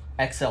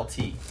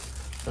XLT.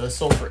 So this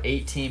sold for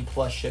 18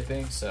 plus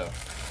shipping. So,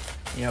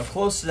 you know,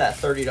 close to that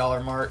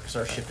 $30 mark because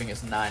our shipping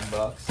is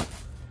 $9.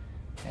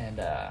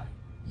 And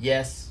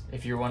yes,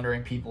 if you're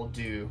wondering, people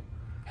do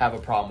have a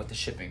problem with the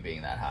shipping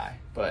being that high,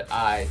 but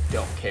I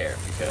don't care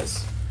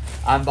because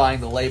I'm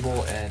buying the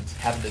label and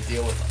having to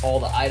deal with all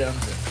the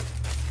items and,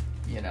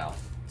 you know,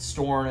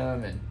 storing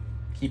them and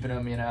keeping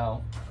them, you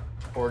know,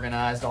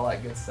 organized, all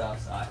that good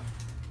stuff. So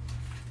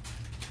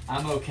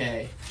I'm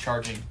okay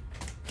charging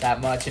that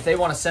much. If they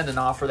want to send an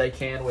offer, they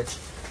can, which,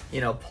 you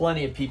know,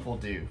 plenty of people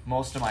do.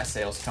 Most of my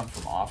sales come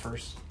from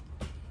offers.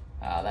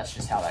 That's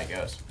just how that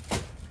goes.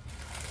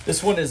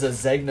 This one is a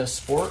Zegna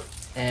Sport,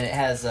 and it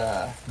has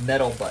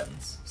metal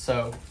buttons.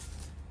 So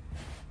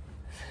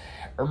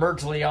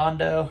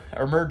Ermeggialdo,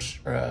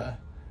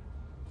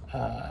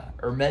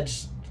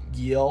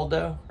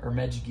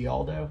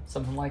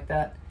 something like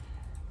that.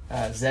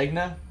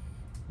 Zegna,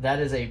 that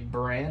is a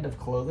brand of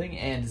clothing,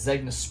 and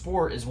Zegna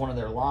Sport is one of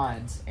their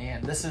lines,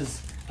 and this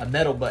is a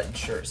metal button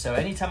shirt. So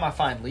anytime I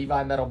find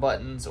Levi metal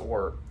buttons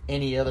or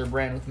any other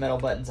brand with metal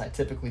buttons, I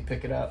typically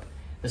pick it up.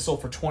 This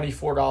sold for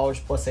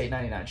 $24 plus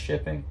 $8.99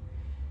 shipping,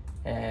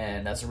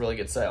 and that's a really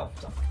good sale.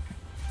 So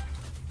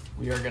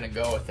we are going to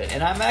go with it.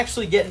 And I'm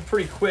actually getting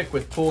pretty quick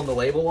with pulling the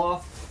label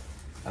off.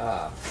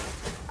 I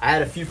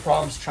had a few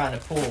problems trying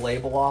to pull the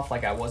label off,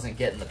 like I wasn't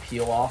getting the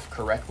peel off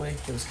correctly.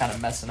 It was kind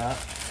of messing up.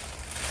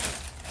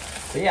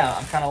 But yeah,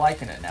 I'm kind of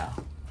liking it now.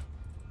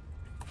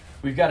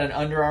 We've got an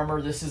Under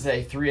Armour. This is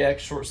a 3X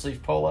short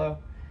sleeve polo.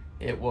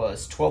 It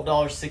was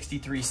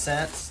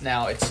 $12.63.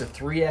 Now it's a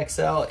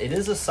 3XL. It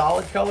is a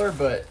solid color,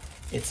 but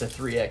it's a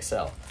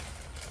 3XL.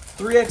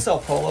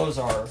 3XL polos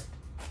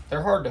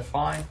they're hard to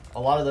find. A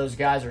lot of those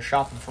guys are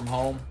shopping from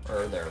home,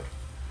 or their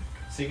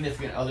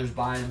significant others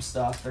buying them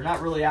stuff. They're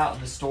not really out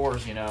in the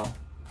stores, you know,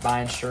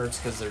 buying shirts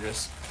because they're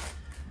just,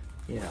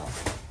 you know,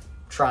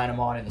 trying them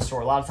on in the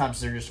store. A lot of times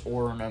they're just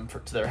ordering them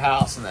to their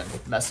house and then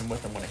messing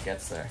with them when it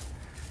gets there.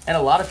 And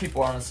a lot of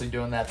people are honestly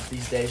doing that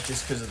these days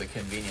just because of the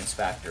convenience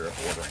factor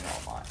of ordering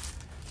online.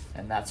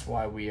 And that's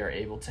why we are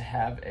able to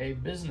have a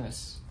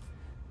business,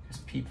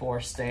 because people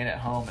are staying at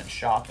home and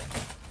shopping,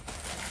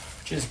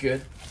 which is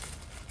good.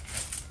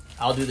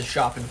 I'll do the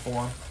shopping for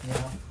them, you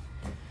know,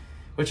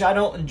 which I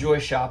don't enjoy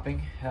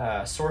shopping.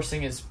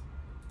 Sourcing is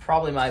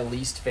probably my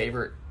least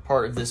favorite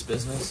part of this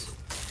business.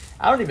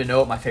 I don't even know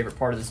what my favorite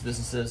part of this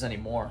business is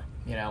anymore.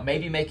 You know,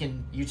 maybe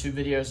making YouTube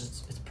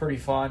videos, it's pretty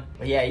fun.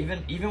 But yeah,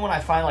 even when I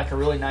find like a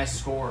really nice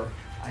score,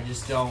 I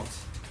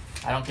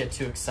don't get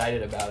too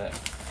excited about it.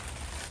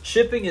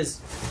 Shipping is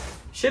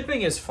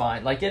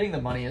fine. Like getting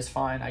the money is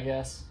fine, I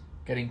guess.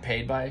 Getting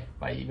paid by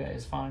eBay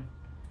is fine.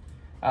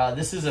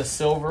 This is a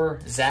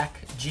silver Zach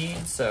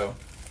jean. So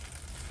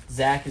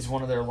Zach is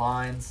one of their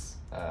lines.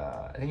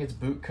 I think it's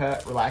boot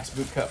cut, relaxed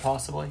boot cut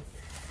possibly.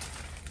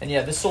 And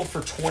yeah, this sold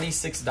for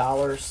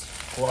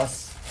 $26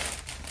 plus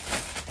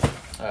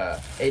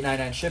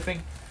 $8.99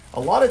 shipping. A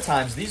lot of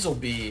times these will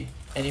be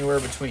anywhere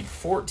between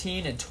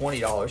 $14 and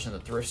 $20 in the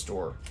thrift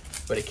store,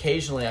 but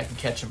occasionally I can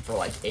catch them for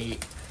like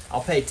 $8. I'll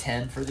pay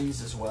 $10 for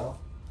these as well.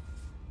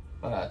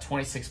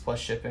 26 plus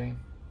shipping.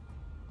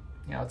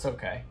 You know, it's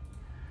okay.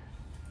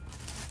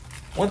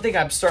 One thing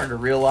I'm starting to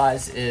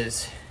realize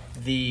is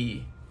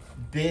the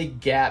big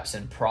gaps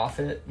in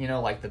profit, you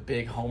know, like the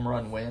big home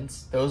run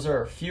wins, those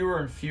are fewer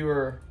and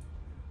fewer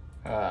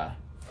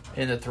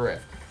in the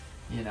thrift,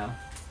 you know.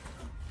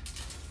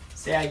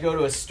 Say I go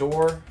to a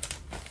store,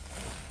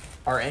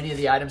 are any of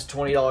the items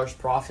 $20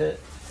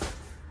 profit?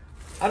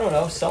 I don't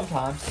know,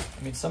 sometimes.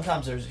 I mean,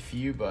 sometimes there's a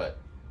few, but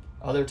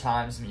other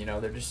times, you know,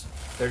 they're just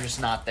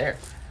not there.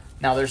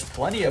 Now, there's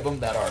plenty of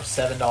them that are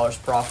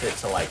 $7 profit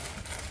to like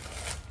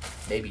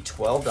maybe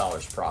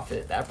 $12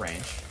 profit, that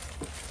range.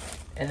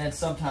 And then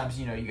sometimes,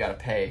 you know, you gotta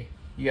pay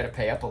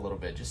up a little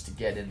bit just to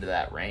get into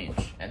that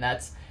range. And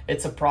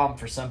it's a problem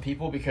for some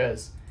people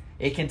because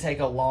it can take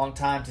a long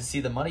time to see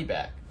the money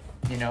back.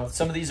 You know,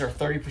 some of these are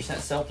 30%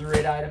 sell-through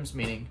rate items,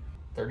 meaning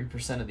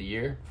 30% of the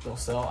year they'll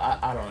sell.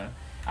 I don't know.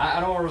 I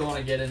don't really want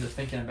to get into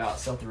thinking about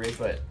sell-through rate,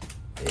 but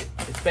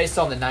it's based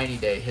on the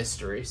 90-day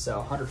history.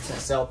 So 100%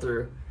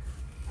 sell-through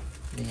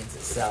means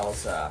it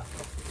sells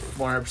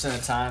 100% of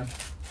the time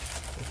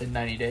within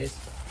 90 days,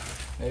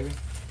 maybe.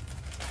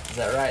 Is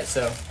that right?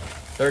 So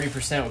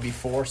 30% would be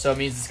 4, so it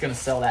means it's going to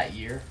sell that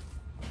year,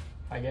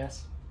 I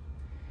guess.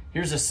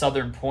 Here's a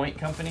Southern Point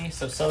company.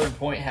 So Southern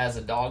Point has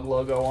a dog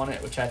logo on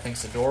it, which I think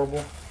is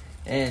adorable,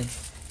 and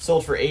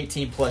sold for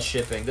 18 plus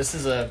shipping. This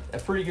is a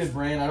pretty good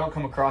brand. I don't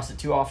come across it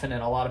too often,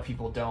 and a lot of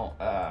people don't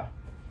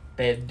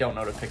they don't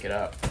know to pick it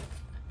up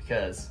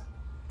because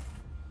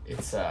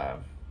it's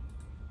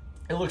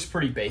it looks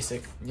pretty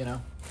basic, you know.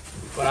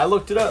 But I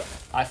looked it up.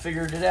 I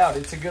figured it out.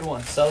 It's a good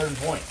one, Southern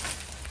Point.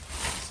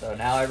 So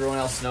now everyone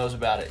else knows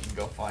about it. You can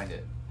go find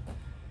it.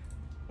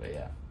 But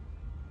yeah.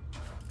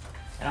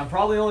 And I'm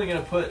probably only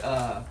going to put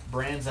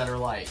brands that are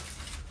like,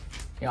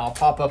 you know, I'll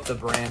pop up the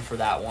brand for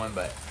that one,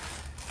 but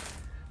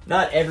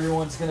Not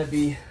everyone's going to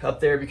be up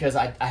there because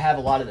I have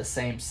a lot of the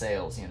same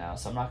sales, you know,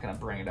 so I'm not going to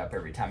bring it up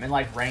every time. And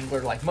like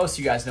Wrangler, like most of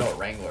you guys know what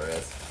Wrangler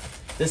is.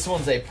 This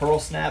one's a pearl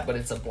snap, but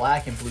it's a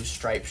black and blue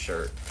striped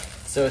shirt.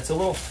 So it's a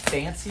little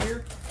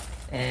fancier,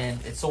 and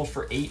it sold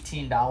for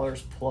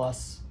 $18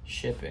 plus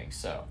shipping.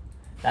 So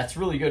that's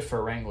really good for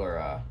a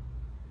Wrangler.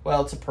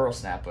 Well, it's a pearl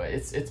snap, but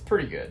it's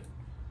pretty good.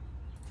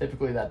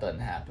 Typically that doesn't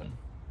happen.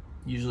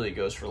 Usually it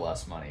goes for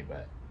less money,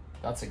 but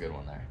that's a good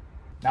one there.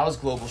 That was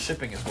global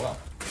shipping as well.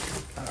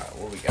 All right,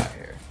 what we got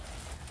here?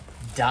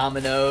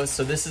 Domino's.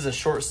 So this is a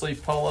short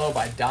sleeve polo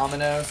by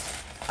Domino's.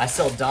 I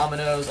sell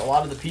Domino's. A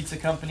lot of the pizza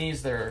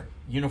companies, their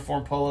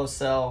uniform polos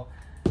sell.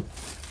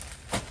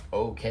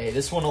 Okay,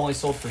 this one only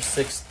sold for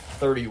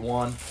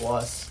 $6.31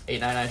 plus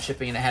 $8.99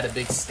 shipping, and it had a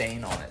big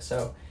stain on it.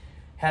 So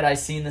had I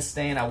seen the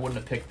stain, I wouldn't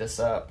have picked this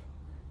up.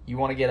 You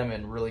want to get them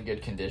in really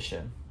good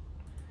condition.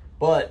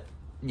 But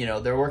you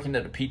know, they're working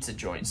at a pizza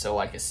joint, so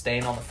like a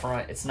stain on the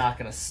front, it's not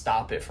going to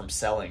stop it from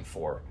selling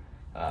for,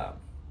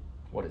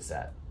 what is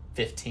that,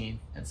 15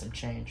 and some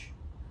change.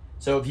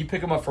 So if you pick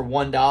them up for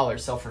 $1,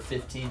 sell for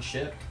 15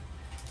 shipped,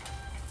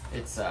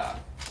 it's a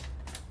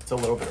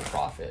little bit of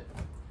profit.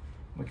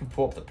 We can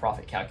pull up the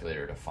profit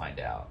calculator to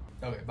find out.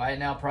 Okay, buy it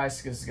now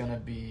price is going to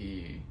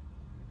be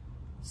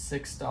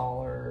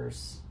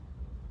 $6.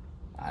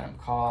 Item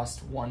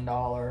cost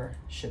 $1.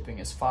 Shipping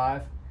is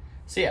 $5.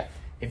 So yeah.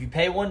 If you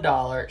pay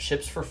 $1, it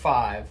ships for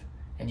 $5,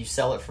 and you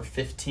sell it for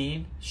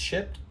 $15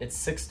 shipped, it's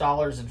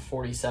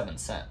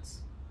 $6.47.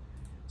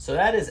 So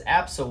that is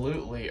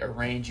absolutely a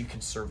range you can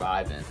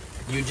survive in.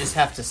 You just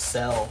have to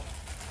sell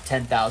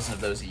 10,000 of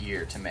those a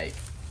year to make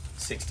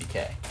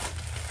 $60K.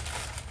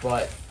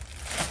 But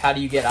how do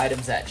you get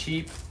items that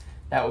cheap?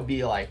 That would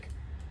be like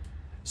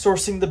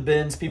sourcing the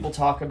bins people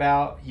talk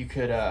about. You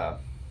could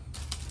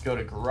go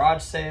to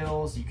garage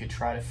sales. You could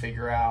try to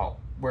figure out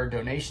where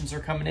donations are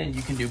coming in.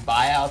 You can do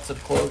buyouts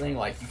of clothing.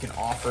 Like you can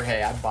offer,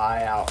 hey, I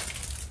buy out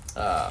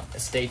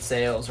estate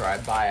sales, or I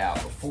buy out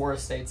before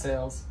estate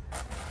sales.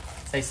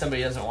 Say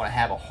somebody doesn't want to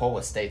have a whole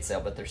estate sale,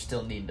 but they're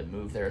still needing to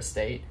move their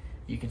estate.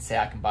 You can say,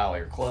 I can buy all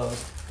your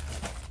clothes.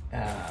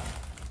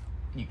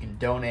 You can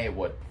donate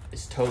what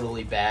is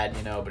totally bad,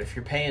 you know, but if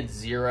you're paying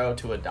 $0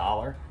 to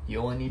 $1, you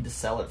only need to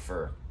sell it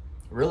for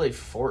really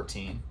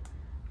 $14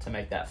 to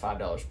make that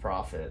 $5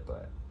 profit.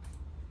 But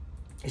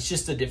it's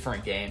just a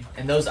different game,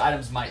 and those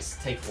items might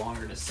take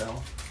longer to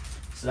sell.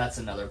 So that's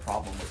another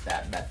problem with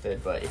that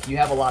method. But if you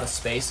have a lot of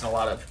space and a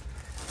lot of,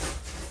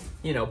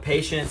 you know,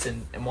 patience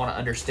and want to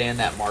understand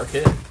that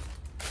market,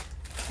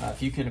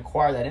 if you can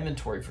acquire that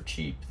inventory for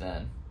cheap,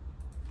 then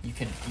you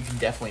can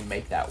definitely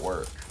make that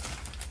work.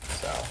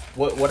 So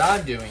what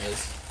I'm doing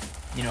is,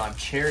 you know, I'm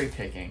cherry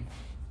picking,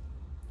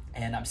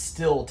 and I'm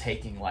still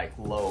taking like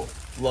low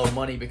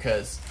money,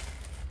 because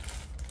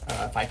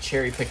if I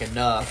cherry pick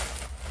enough,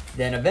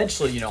 then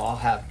eventually, you know, I'll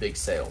have big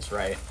sales,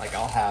 right? Like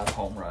I'll have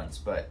home runs,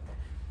 but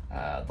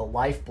the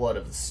lifeblood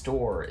of the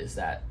store is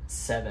that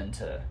 $7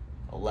 to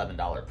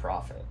 $11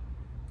 profit.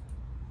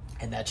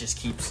 And that just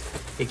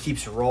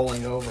keeps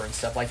rolling over and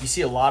stuff. Like you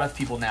see a lot of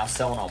people now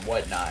selling on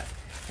Whatnot,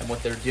 and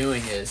what they're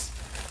doing is,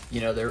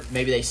 you know,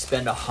 maybe they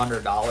spend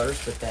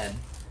 $100, but then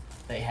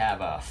they have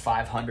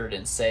 $500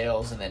 in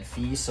sales and then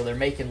fees. So they're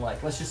making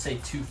like, let's just say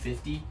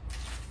 $250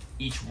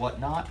 each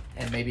Whatnot,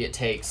 and maybe it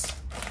takes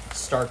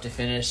start to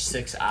finish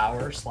 6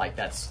 hours. Like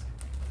that's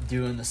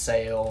doing the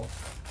sale,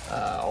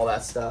 all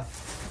that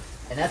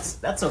stuff, and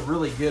that's a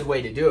really good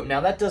way to do it.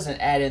 Now that doesn't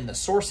add in the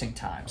sourcing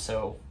time,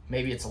 so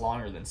maybe it's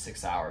longer than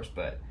 6 hours,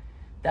 but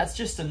that's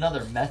just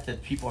another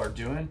method people are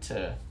doing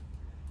to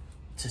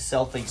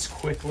sell things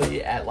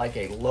quickly at like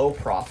a low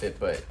profit,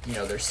 but you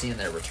know, they're seeing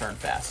their return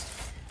fast.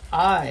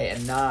 I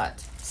am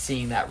not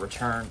seeing that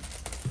return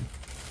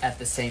at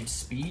the same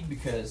speed,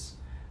 because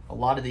a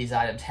lot of these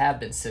items have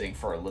been sitting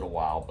for a little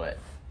while. But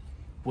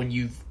when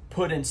you've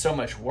put in so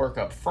much work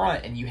up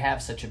front and you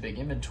have such a big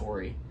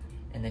inventory,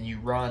 and then you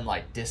run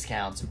like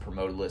discounts and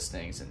promoted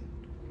listings and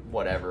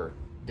whatever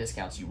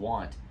discounts you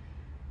want,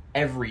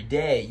 every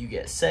day you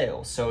get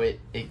sales. So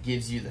it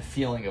gives you the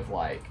feeling of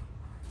like,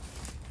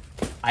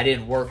 I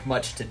didn't work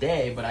much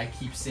today, but I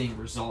keep seeing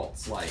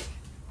results like,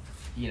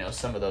 you know,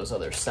 some of those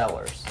other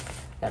sellers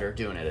that are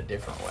doing it a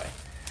different way.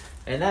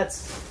 And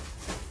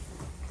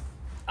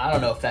I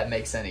don't know if that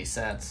makes any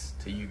sense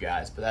to you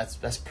guys, but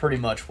that's pretty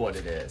much what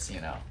it is,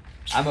 you know.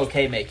 I'm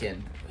okay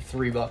making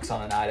 $3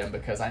 on an item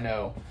because I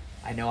know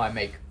I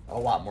make a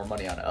lot more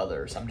money on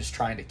others. I'm just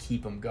trying to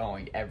keep them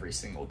going every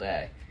single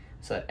day,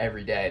 so that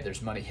every day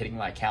there's money hitting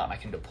my account and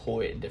I can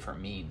deploy it in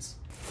different means.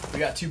 We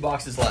got 2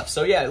 boxes left.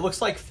 So yeah, it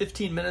looks like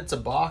 15 minutes a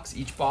box.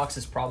 Each box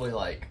is probably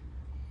like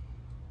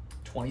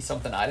 20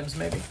 something items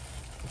maybe.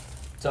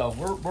 So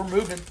we're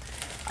moving.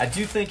 I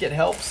do think it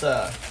helps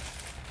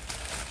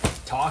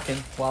talking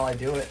while I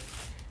do it.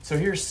 So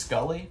here's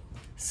Scully.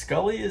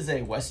 Scully is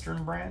a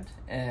Western brand,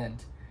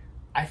 and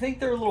I think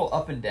they're a little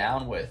up and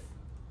down with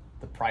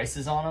the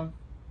prices on them.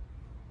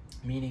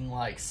 Meaning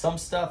like some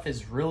stuff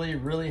is really,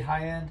 really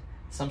high end,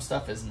 some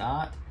stuff is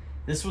not.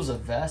 This was a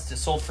vest. It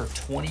sold for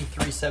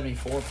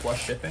 $23.74 plus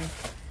shipping,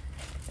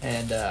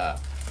 And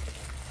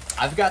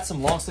I've got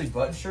some long sleeve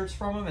button shirts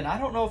from them, and I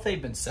don't know if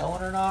they've been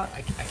selling or not.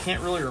 I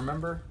can't really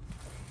remember,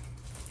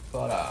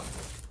 but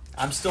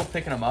I'm still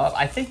picking them up.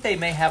 I think they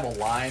may have a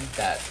line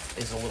that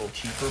is a little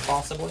cheaper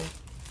possibly,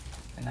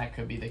 and that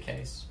could be the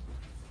case.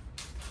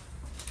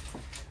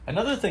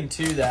 Another thing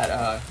too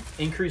that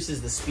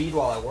increases the speed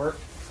while I work,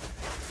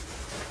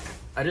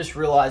 I just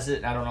realized it,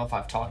 and I don't know if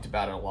I've talked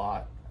about it a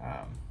lot,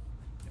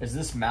 is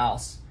this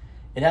mouse.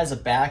 It has a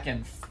back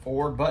and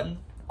forward button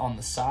on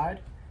the side.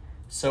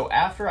 So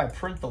after I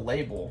print the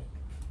label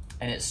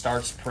and it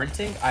starts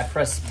printing, I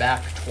press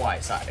back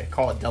twice. I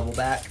call it double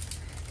back.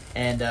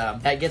 And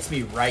that gets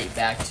me right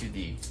back to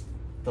the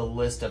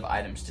list of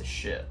items to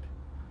ship.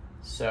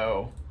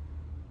 So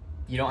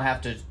you don't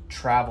have to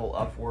travel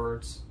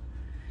upwards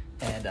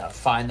and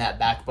find that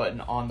back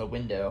button on the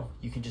window.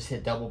 You can just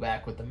hit double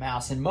back with the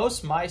mouse. And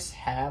most mice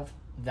have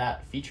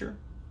that feature.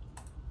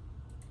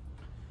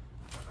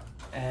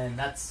 And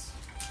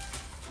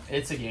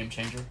it's a game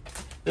changer.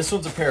 This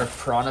one's a pair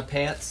of Piranha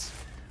pants.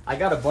 I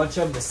got a bunch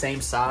of them the same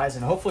size,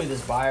 and hopefully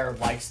this buyer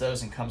likes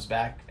those and comes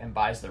back and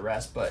buys the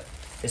rest, but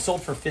they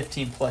sold for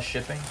 15 plus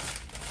shipping,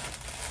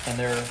 and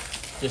they're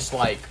just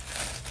like,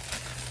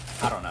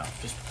 I don't know,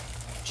 just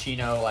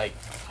chino, like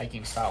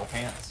hiking style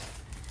pants.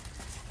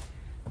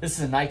 This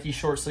is a Nike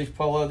short sleeve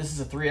polo. This is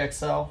a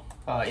 3XL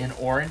in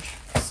orange.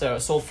 So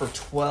it sold for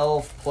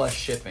 12 plus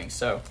shipping.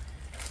 So,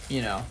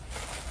 you know,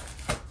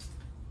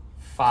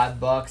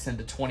 $5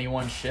 into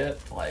 21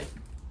 shipped, like,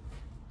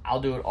 I'll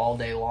do it all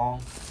day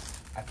long.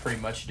 I pretty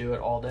much do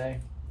it all day,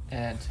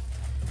 and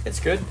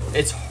it's good.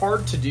 It's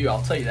hard to do,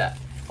 I'll tell you that.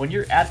 When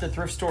you're at the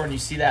thrift store and you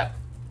see that,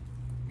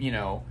 you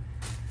know,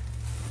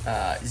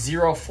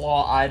 zero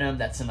flaw item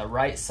that's in the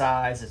right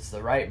size, it's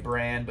the right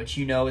brand, but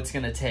you know it's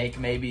gonna take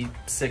maybe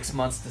 6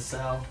 months to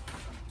sell,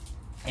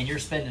 and you're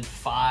spending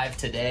 $5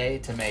 today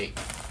to make,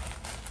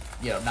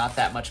 you know, not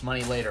that much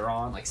money later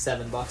on, like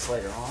 $7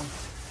 later on.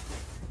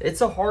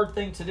 It's a hard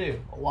thing to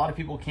do. A lot of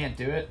people can't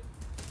do it.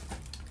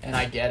 And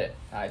I get it.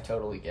 I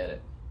totally get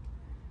it.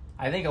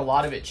 I think a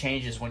lot of it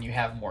changes when you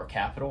have more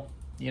capital.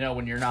 You know,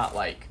 when you're not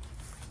like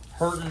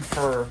hurting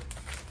for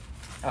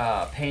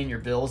paying your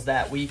bills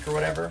that week or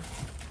whatever.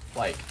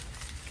 Like,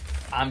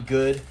 I'm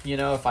good, you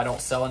know, if I don't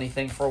sell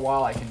anything for a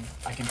while, I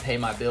can pay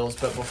my bills.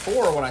 But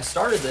before, when I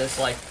started this,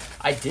 like,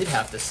 I did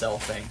have to sell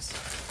things.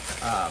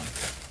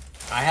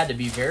 I had to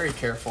be very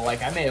careful.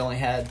 Like, I may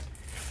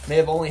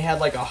have only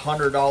had like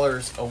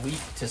 $100 a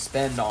week to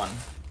spend on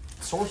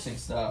sourcing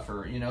stuff,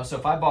 or, you know, so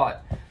if I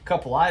bought a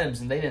couple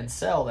items and they didn't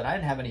sell, then I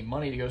didn't have any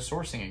money to go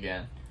sourcing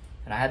again,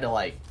 and I had to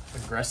like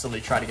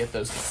aggressively try to get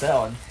those to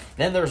sell. And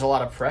then there was a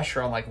lot of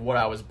pressure on like what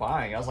I was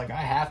buying. I was like, I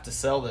have to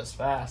sell this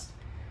fast.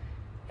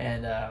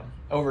 And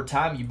over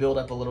time you build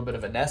up a little bit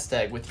of a nest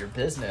egg with your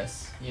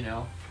business, you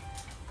know,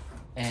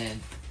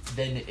 and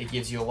then it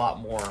gives you a lot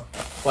more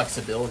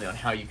flexibility on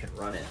how you can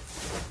run it.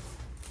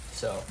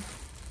 So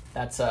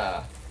that's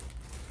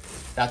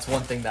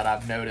one thing that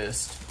I've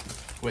noticed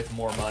with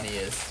more money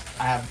is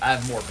I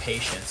have more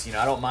patience. You know,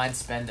 I don't mind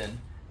spending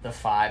the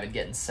 5 and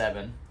getting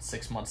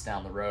 6 months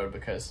down the road,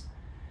 because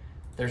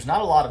there's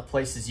not a lot of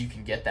places you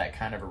can get that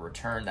kind of a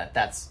return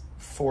that's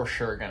for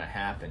sure going to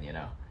happen, you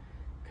know,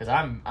 because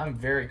I'm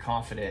very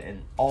confident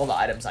in all the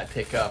items I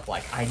pick up.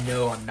 Like, I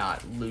know I'm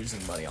not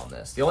losing money on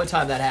this. The only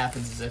time that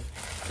happens is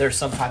if there's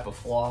some type of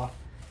flaw,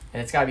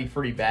 and it's got to be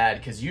pretty bad,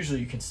 because usually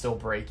you can still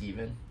break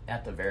even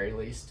at the very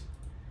least.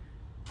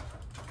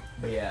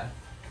 But yeah,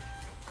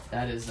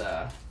 that is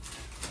a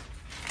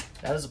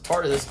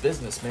part of this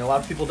business, man. A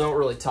lot of people don't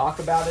really talk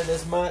about it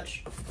as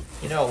much.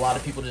 You know, a lot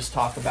of people just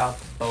talk about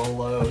the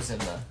BOLOs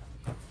and the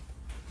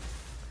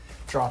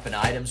dropping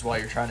items while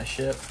you're trying to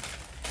ship.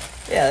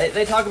 Yeah,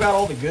 they talk about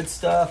all the good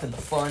stuff and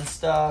the fun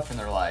stuff, and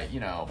they're like, you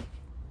know,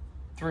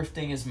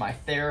 thrifting is my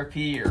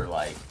therapy, or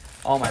like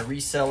all my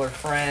reseller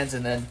friends,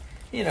 and then,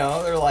 you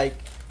know,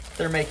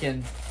 they're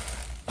making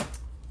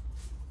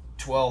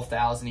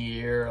 $12,000 a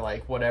year,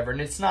 like whatever,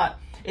 and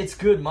it's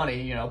good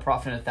money, you know,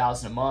 profiting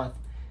 $1,000 a month.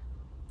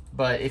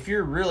 But if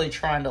you're really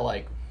trying to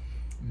like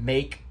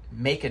make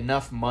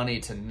enough money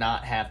to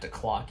not have to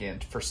clock in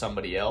for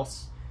somebody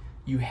else,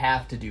 you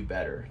have to do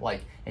better.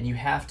 Like, and you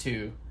have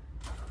to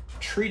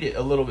treat it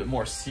a little bit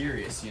more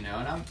serious, you know.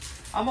 And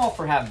I'm all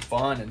for having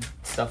fun and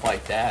stuff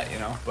like that, you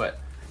know, but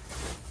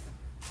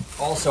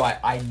also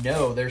I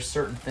know there's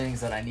certain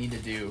things that I need to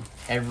do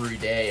every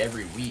day,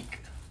 every week,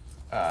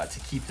 to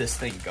keep this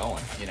thing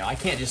going. You know, I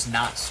can't just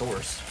not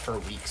source for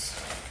weeks.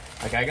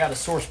 Like, I got to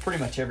source pretty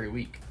much every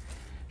week.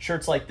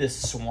 Shirts like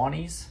this,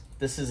 Swannies.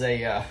 This is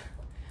a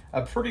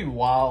pretty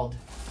wild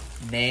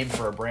name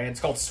for a brand. It's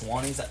called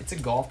Swannies. It's a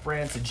golf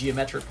brand. It's a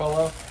geometric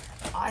polo.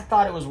 I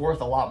thought it was worth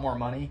a lot more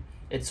money.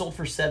 It sold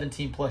for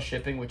 17 plus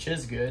shipping, which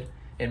is good.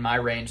 In my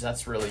range,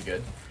 that's really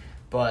good.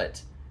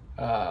 But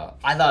I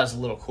thought it was a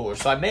little cooler.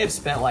 So I may have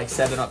spent like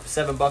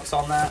 $7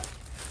 on that,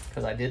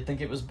 because I did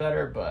think it was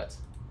better. But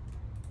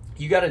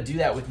you got to do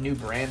that with new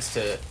brands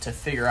to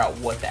figure out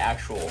what the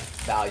actual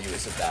value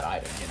is of that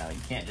item. You know,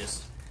 you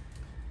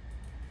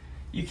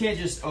you can't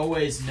just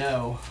always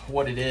know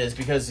what it is,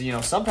 because, you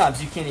know,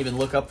 sometimes you can't even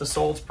look up the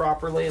solds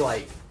properly.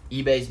 Like,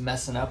 eBay's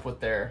messing up with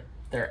their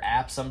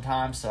app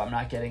sometimes, so I'm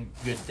not getting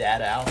good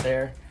data out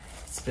there.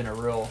 It's been a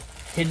real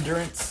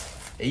hindrance.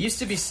 It used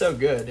to be so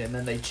good, and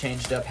then they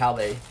changed up how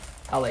they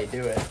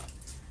do it.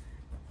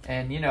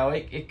 And, you know,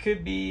 it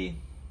could be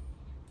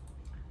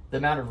the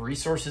amount of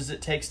resources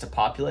it takes to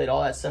populate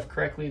all that stuff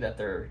correctly that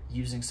they're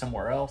using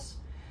somewhere else.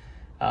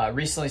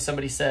 Recently,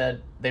 somebody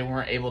said they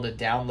weren't able to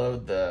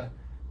download the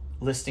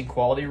listing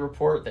quality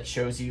report that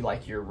shows you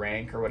like your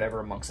rank or whatever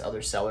amongst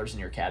other sellers in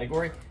your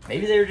category.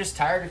 Maybe they were just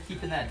tired of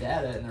keeping that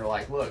data, and they're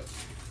like, look,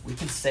 we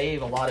can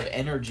save a lot of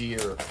energy,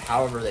 or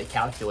however they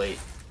calculate,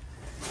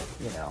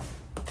 you know,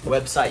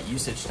 website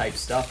usage type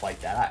stuff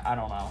like that. I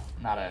don't know.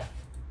 I'm not a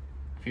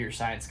computer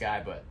science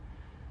guy, but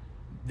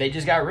they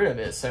just got rid of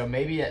it. So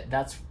maybe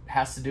that's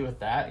has to do with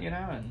that, you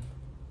know. And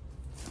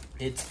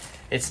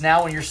it's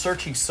now when you're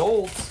searching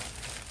solds,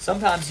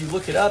 sometimes you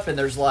look it up and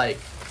there's like,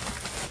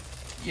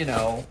 you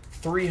know,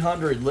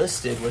 300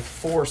 listed with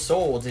 4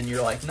 solds, and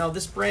you're like, no,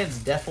 this brand's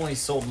definitely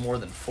sold more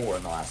than 4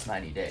 in the last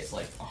 90 days,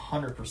 like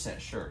 100%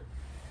 sure.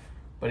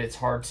 But it's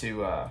hard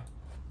to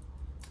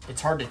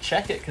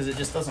check it because it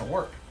just doesn't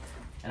work.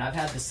 And I've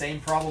had the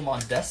same problem on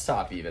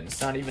desktop even.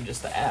 It's not even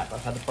just the app.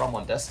 I've had the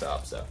problem on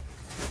desktop, so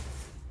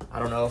I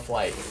don't know if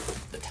like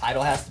the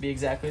title has to be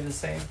exactly the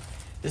same.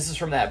 This is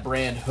from that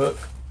brand Hook,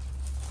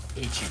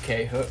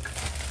 H-U-K, Hook.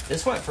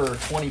 This went for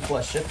 20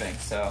 plus shipping,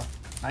 so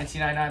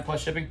 $19.99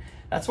 plus shipping.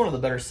 That's one of the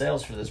better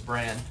sales for this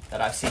brand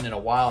that I've seen in a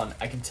while, and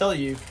I can tell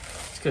you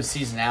it's because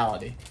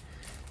seasonality.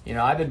 You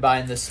know, I've been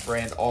buying this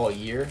brand all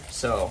year,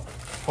 so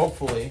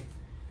hopefully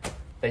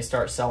they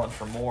start selling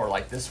for more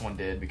like this one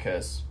did,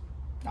 because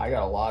I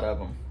got a lot of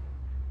them.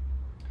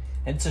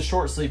 And it's a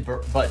short sleeve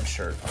button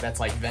shirt that's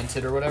like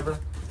vented or whatever.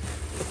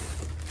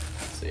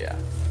 So yeah,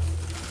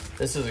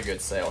 this is a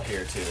good sale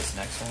here too, this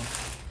next one.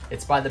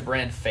 It's by the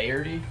brand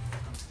Faherty.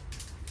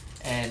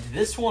 And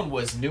this one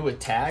was new with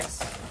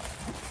tags.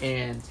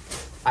 And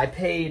I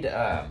paid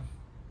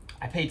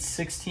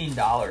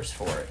 $16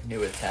 for it,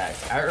 new with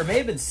tags. Or it may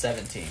have been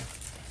 $17.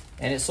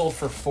 And it sold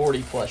for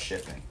 40 plus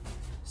shipping.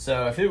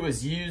 So if it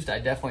was used, I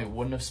definitely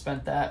wouldn't have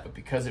spent that, but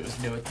because it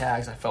was new with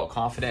tags, I felt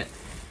confident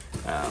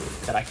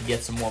that I could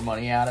get some more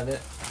money out of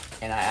it,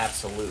 and I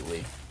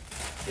absolutely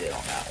did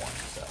on that one.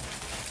 So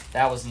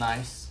that was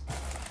nice.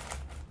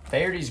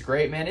 Faherty's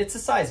great, man. It's a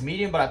size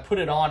medium, but I put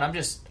it on. I'm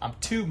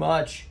too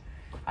much.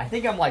 I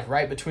think I'm like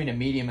right between a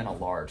medium and a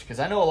large, because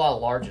I know a lot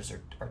of larges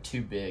are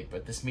too big,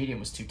 but this medium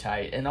was too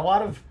tight. And a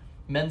lot of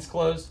men's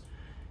clothes,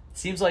 it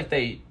seems like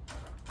they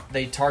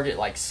target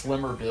like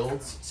slimmer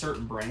builds.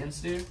 Certain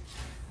brands do.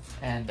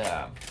 And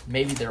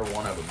maybe they're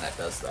one of them that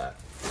does that.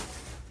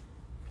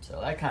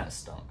 So that kind of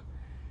stunk.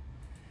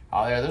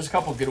 Oh yeah, there's a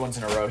couple good ones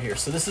in a row here.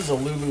 So this is a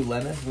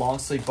Lululemon long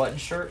sleeve button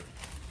shirt.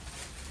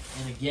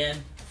 And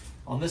again,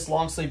 on this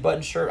long sleeve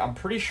button shirt, I'm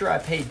pretty sure I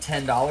paid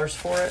 $10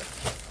 for it.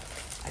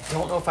 I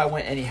don't know if I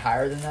went any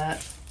higher than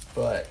that,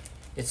 but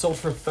it sold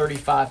for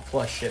 35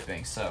 plus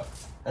shipping. So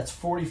that's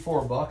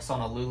 44 bucks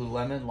on a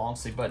Lululemon long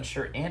sleeve button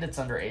shirt, and it's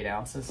under 8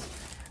 ounces.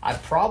 I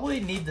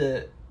probably need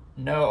to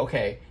know,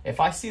 okay,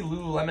 if I see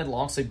Lululemon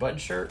long sleeve button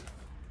shirt,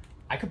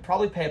 I could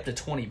probably pay up to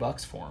 20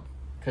 bucks for them,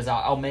 because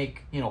I'll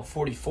make, you know,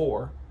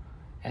 44,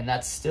 and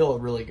that's still a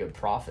really good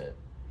profit.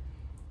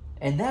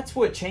 And that's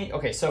what changed.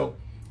 Okay, so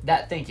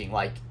that thinking,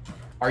 like,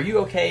 are you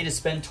okay to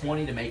spend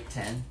 20 to make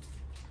 10?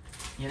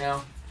 You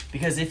know,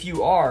 because if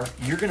you are,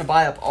 you're gonna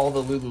buy up all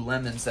the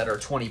Lululemons that are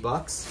 20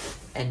 bucks,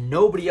 and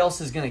nobody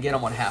else is gonna get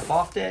them on half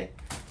off day.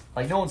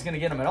 Like, no one's gonna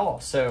get them at all.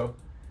 So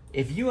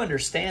if you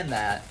understand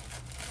that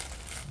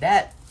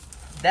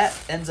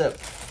ends up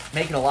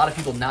making a lot of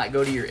people not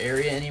go to your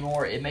area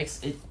anymore. It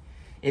makes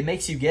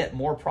you get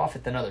more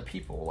profit than other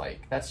people.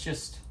 Like, that's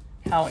just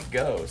how it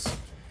goes.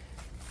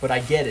 But I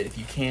get it. If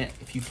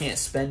you can't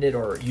spend it,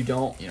 or you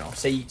don't, you know,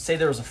 say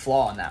there was a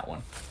flaw in that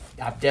one,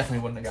 I definitely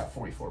wouldn't have got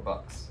 44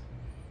 bucks.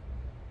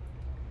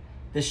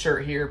 This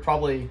shirt here,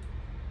 probably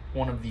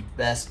one of the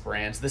best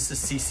brands. This is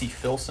CC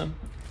Filson.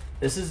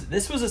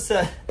 This was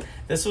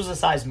a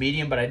size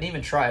medium, but I didn't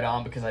even try it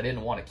on because I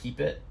didn't want to keep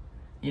it.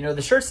 You know,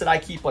 the shirts that I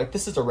keep, like,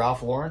 this is a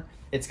Ralph Lauren.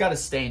 It's got a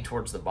stain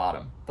towards the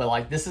bottom. But,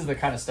 like, this is the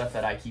kind of stuff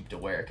that I keep to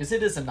wear, because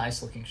it is a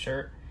nice-looking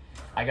shirt.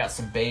 I got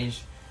some beige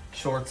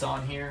shorts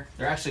on here.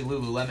 They're actually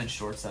Lululemon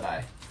shorts that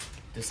I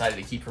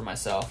decided to keep for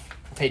myself.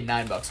 I paid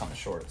 $9 on the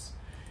shorts.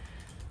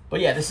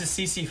 But, yeah, this is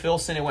CC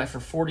Filson. It went for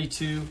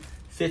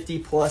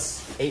 $42.50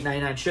 plus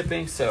 $8.99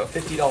 shipping. So,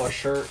 $50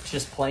 shirt,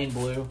 just plain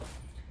blue.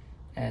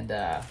 And,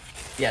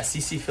 yeah,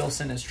 CC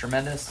Filson is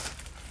tremendous.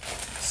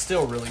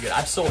 Still really good.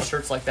 I've sold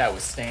shirts like that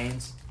with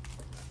stains.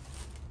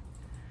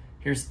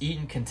 Here's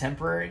Eaton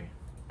Contemporary.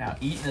 Now,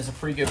 Eaton is a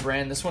pretty good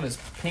brand. This one is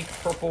pink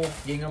purple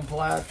gingham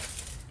plaid.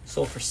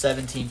 Sold for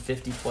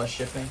 $17.50 plus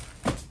shipping.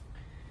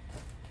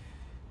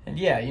 And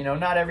yeah, you know,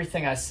 not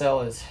everything I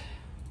sell is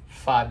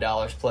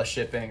 $5 plus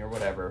shipping or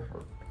whatever,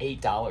 or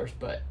 $8,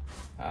 but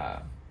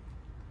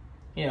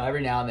you know,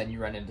 every now and then you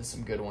run into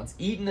some good ones.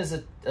 Eaton is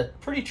a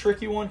pretty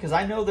tricky one because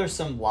I know there's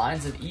some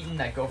lines of Eaton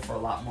that go for a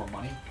lot more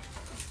money.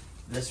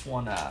 This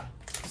one,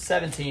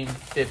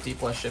 $17.50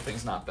 plus shipping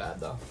is not bad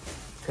though,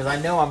 because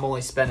I know I'm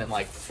only spending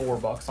like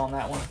 $4 on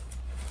that one.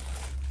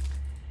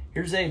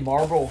 Here's a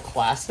Marble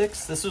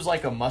Classics. This was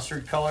like a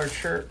mustard colored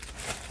shirt.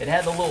 It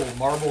had the little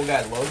Marble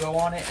Guy logo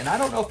on it, and I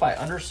don't know if I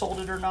undersold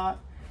it or not.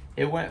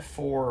 It went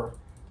for,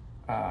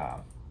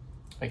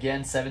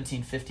 again,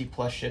 $17.50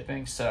 plus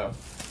shipping. So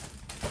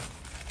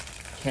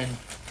Ken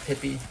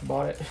Pippy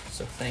bought it,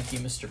 so thank you,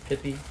 Mr.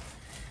 Pippy.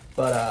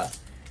 But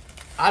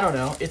I don't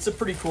know. It's a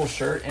pretty cool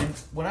shirt, and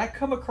when I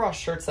come across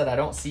shirts that I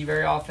don't see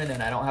very often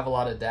and I don't have a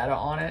lot of data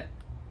on it,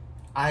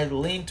 I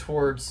lean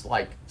towards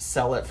like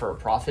sell it for a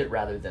profit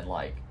rather than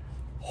like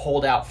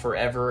hold out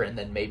forever and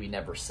then maybe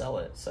never sell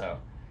it. So,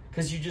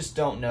 because you just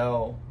don't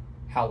know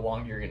how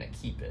long you're gonna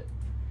keep it.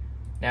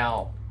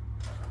 Now,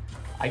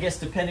 I guess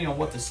depending on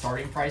what the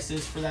starting price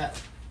is for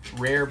that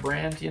rare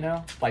brand, you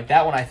know, like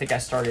that one, I think I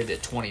started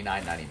at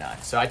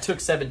 $29.99. So I took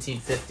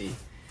 $17.50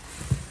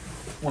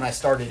 when I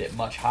started it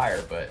much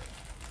higher, but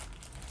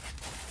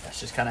that's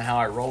just kind of how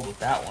I rolled with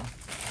that one.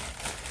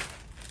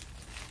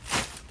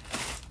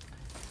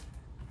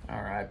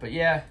 All right, but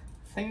yeah,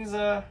 things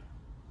are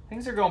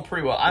going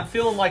pretty well. I'm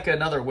feeling like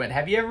another win.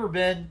 Have you ever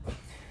been,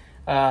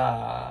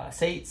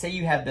 say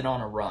you have been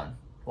on a run,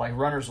 like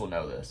runners will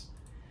know this.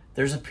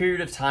 There's a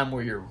period of time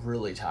where you're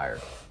really tired,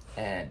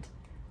 and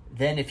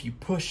then if you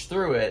push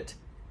through it,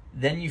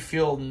 then you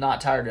feel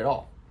not tired at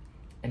all.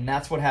 And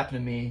that's what happened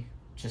to me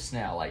just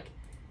now. Like,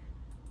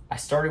 I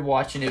started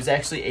watching, it was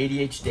actually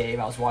ADH Dave.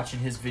 I was watching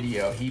his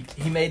video.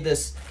 He made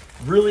this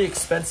really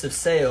expensive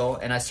sale,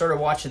 and I started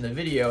watching the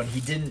video, and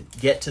he didn't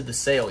get to the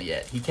sale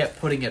yet. He kept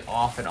putting it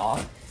off and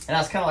off. And I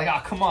was kind of like,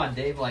 oh, come on,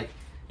 Dave. Like,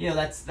 you know,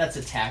 that's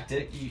a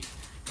tactic.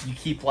 You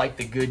keep like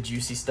the good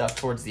juicy stuff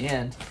towards the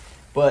end.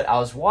 But I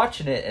was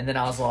watching it, and then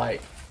I was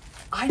like,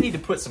 I need to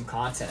put some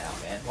content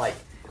out, man. Like,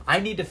 I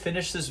need to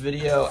finish this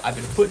video. I've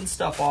been putting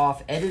stuff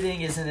off.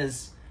 Editing isn't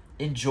as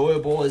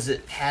enjoyable as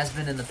it has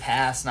been in the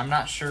past, and I'm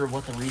not sure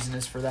what the reason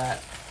is for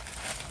that.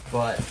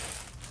 But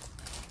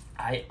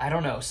I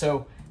don't know.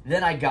 So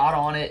then I got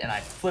on it, and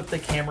I flipped the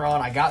camera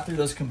on. I got through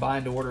those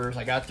combined orders.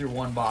 I got through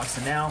one box,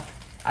 and now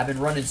I've been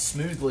running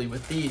smoothly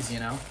with these, you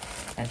know,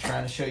 and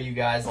trying to show you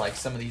guys like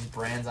some of these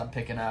brands I'm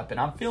picking up, and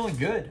I'm feeling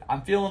good.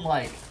 I'm feeling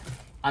like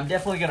I'm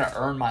definitely going to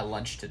earn my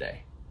lunch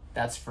today.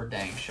 That's for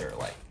dang sure.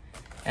 Like,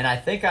 and I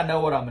think I know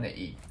what I'm going to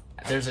eat.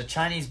 There's a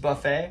Chinese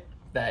buffet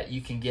that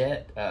you can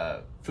get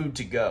food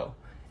to go,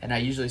 and I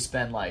usually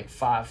spend like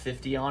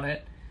 $5.50 on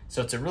it.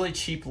 So it's a really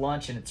cheap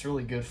lunch, and it's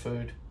really good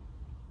food.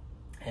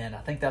 And I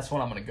think that's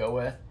what I'm going to go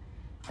with.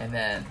 And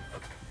then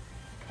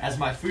as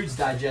my food's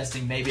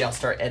digesting, maybe I'll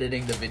start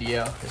editing the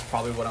video is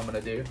probably what I'm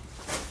going to do.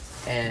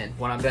 And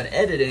when I'm done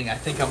editing, I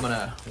think I'm going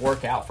to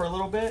work out for a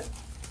little bit.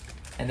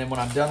 And then when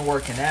I'm done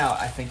working out,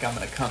 I think I'm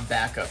going to come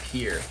back up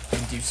here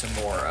and do some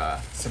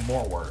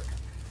more work.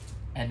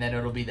 And then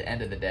it'll be the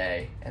end of the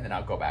day, and then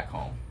I'll go back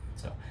home.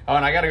 So, oh,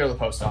 and I got to go to the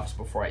post office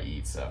before I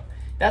eat. So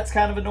that's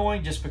kind of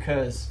annoying just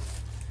because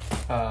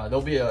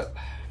there'll be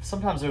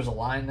sometimes there's a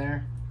line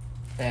there.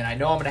 And I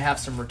know I'm going to have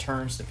some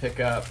returns to pick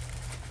up,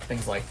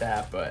 things like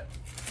that, but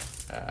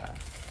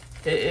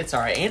it's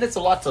all right. And it's a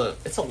lot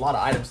of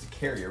items to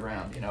carry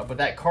around, you know. But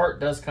that cart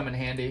does come in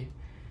handy.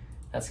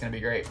 That's going to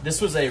be great.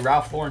 This was a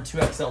Ralph Lauren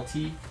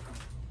 2XLT.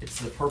 It's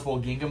the purple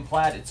gingham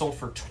plaid. It sold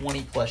for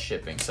 $20 plus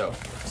shipping. So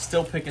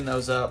still picking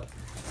those up.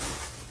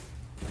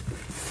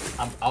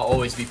 I'll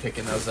always be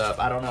picking those up.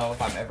 I don't know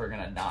if I'm ever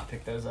going to not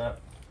pick those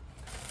up.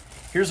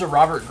 Here's a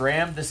Robert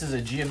Graham. This is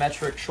a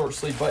geometric short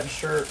sleeve button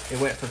shirt. It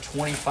went for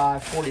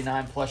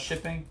 $25.49 plus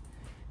shipping.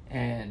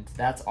 And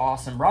that's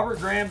awesome. Robert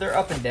Graham, they're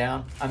up and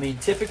down. I mean,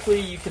 typically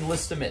you can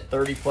list them at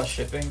 30 plus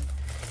shipping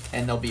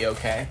and they'll be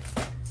okay.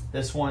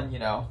 This one, you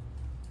know,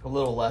 a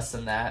little less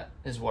than that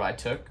is what I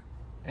took.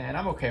 And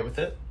I'm okay with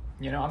it.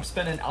 You know, I'll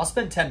spend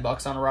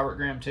 $10 on a Robert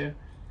Graham too.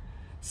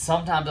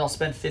 Sometimes I'll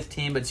spend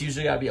 15, but it's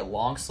usually got to be a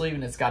long sleeve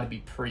and it's got to be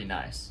pretty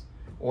nice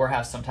or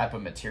have some type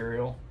of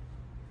material.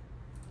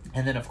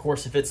 And then, of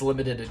course, if it's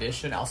limited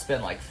edition, I'll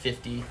spend like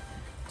 $50,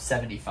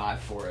 $75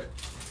 for it.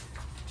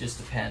 Just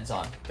depends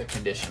on the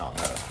condition on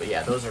those. But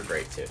yeah, those are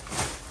great too.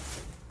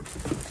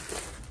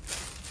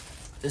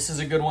 This is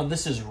a good one.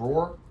 This is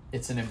Roar.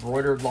 It's an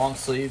embroidered long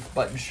sleeve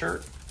button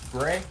shirt,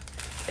 gray.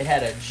 It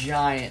had a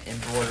giant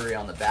embroidery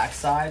on the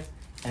backside,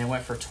 and it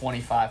went for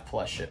 $25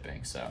 plus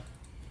shipping. So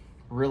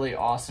really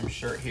awesome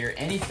shirt here.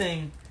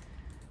 Anything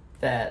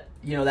that,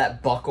 you know,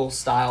 that buckle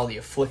style, the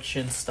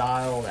affliction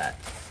style, that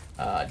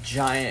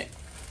giant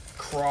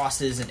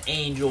crosses and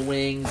angel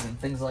wings and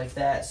things like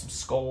that, some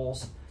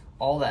skulls,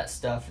 all that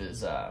stuff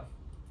is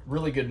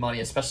really good money,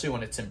 especially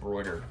when it's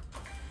embroidered.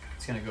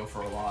 It's gonna go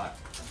for a lot.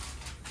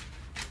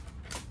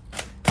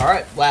 All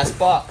right, last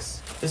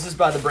box. This is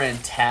by the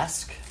brand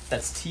Task.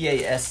 That's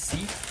T-A-S-C.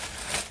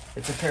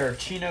 It's a pair of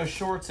chino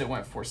shorts. It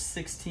went for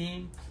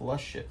 $16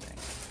 plus shipping.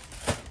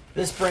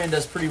 This brand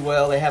does pretty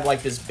well. They have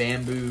like this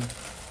bamboo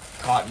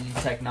cotton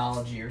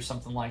technology or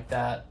something like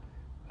that.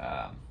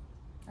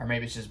 or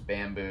maybe it's just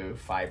bamboo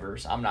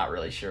fibers. I'm not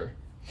really sure,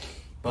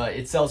 but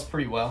it sells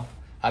pretty well.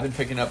 I've been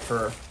picking up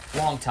for a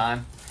long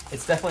time.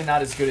 It's definitely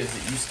not as good as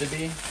it used to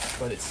be,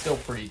 but it's still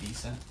pretty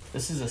decent.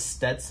 This is a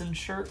Stetson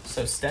shirt.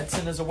 So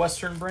Stetson is a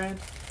Western brand.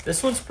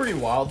 This one's pretty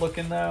wild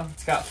looking though.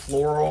 It's got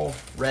floral,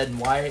 red and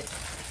white.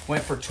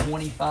 Went for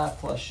 25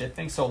 plus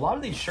shipping. So a lot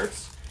of these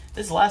shirts,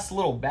 this last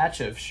little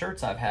batch of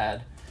shirts I've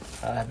had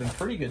have been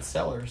pretty good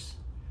sellers.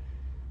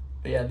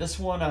 But yeah, this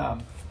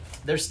one,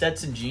 their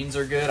Stetson jeans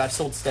are good. I've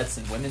sold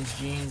Stetson women's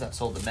jeans. I've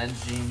sold the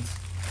men's jeans.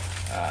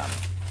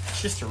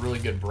 It's just a really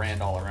good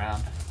brand all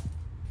around.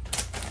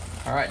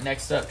 All right,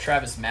 next up,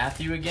 Travis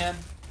Matthew again.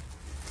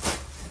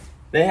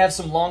 They have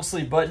some long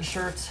sleeve button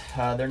shirts.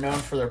 They're known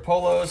for their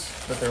polos,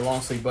 but their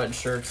long sleeve button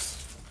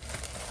shirts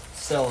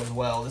sell as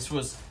well. This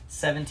was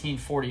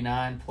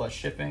 $17.49 plus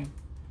shipping,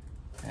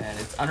 and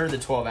it's under the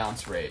 12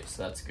 ounce rate,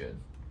 so that's good.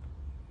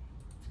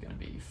 It's gonna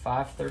be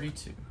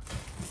 $5.32.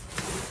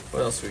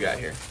 What else we got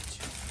here?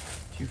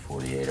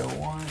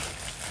 248.01.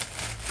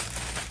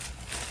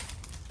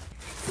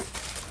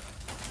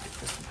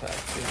 This one back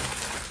too.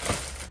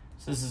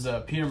 So this is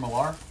a Peter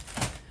Millar.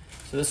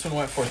 So this one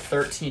went for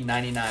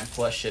 $13.99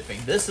 plus shipping.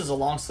 This is a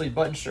long sleeve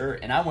button shirt,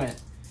 and I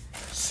went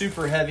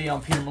super heavy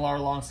on Peter Millar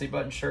long sleeve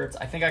button shirts.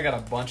 I think I got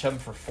a bunch of them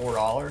for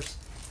 $4,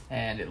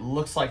 and it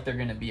looks like they're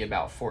gonna be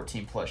about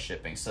 14 plus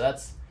shipping. So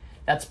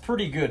that's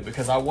pretty good,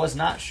 because I was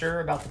not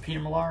sure about the Peter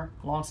Millar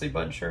long sleeve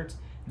button shirts.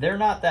 They're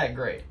not that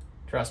great.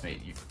 Trust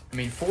me. I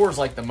mean, 4 is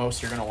like the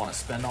most you're gonna wanna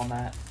spend on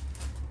that,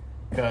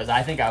 because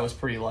I think I was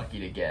pretty lucky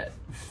to get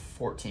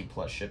 14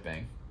 plus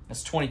shipping.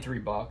 That's 23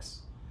 bucks.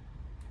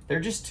 They're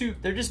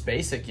just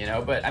basic, you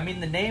know, but I mean,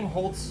 the name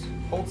holds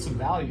some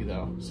value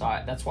though. So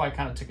that's why I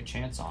kind of took a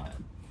chance on it.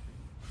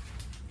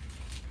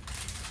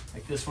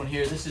 Like this one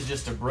here, this is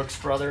just a Brooks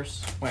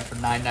Brothers. Went for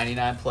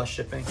 $9.99 plus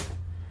shipping.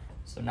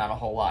 So not a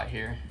whole lot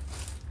here.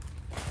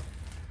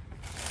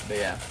 But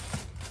yeah.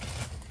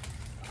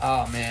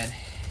 Oh man.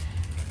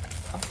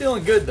 I'm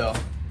feeling good though.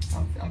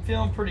 I'm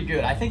feeling pretty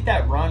good. I think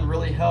that run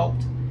really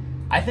helped.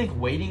 I think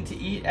waiting to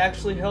eat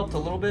actually helped a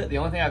little bit. The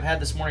only thing I've had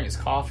this morning is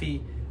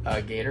coffee,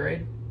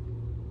 Gatorade.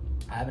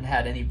 I haven't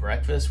had any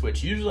breakfast,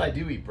 which usually I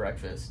do eat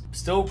breakfast.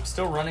 Still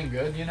running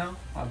good, you know?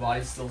 My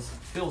body still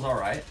feels all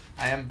right.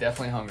 I am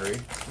definitely hungry,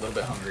 a little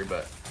bit hungry,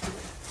 but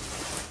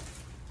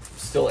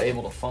still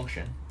able to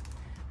function.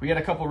 We got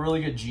a couple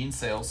really good jean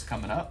sales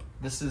coming up.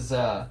 This is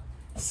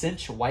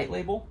Cinch White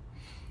Label.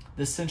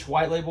 This Cinch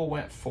White Label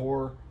went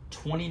for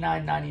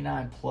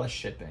 $29.99 plus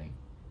shipping.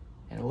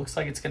 And it looks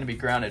like it's gonna be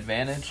Ground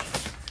Advantage.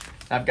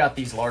 I've got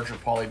these larger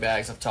poly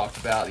bags I've talked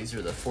about. These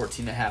are the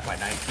 14.5 by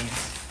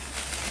 19s.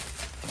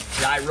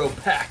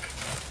 Jiaropack.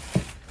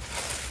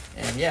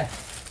 And yeah,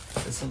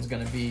 this one's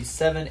gonna be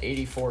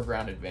 $7.84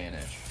 Ground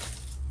Advantage.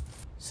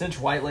 Cinch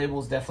White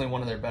Label is definitely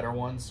one of their better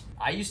ones.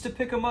 I used to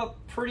pick them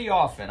up pretty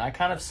often. I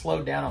kind of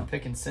slowed down on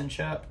picking Cinch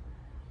up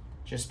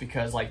just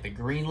because like the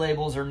green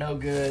labels are no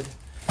good.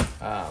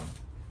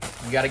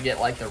 You gotta get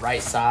like the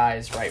right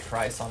size, right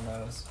price on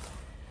those.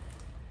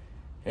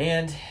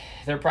 And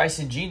they're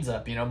pricing jeans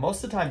up, you know.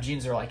 Most of the time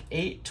jeans are like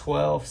 8,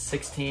 12,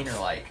 16, or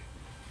like,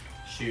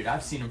 shoot,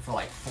 I've seen them for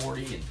like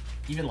 40 and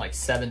even like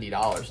 $70 in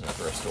the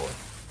thrift store.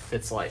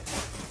 It's like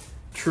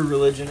True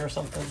Religion or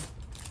something.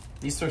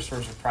 These thrift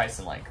stores are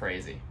pricing like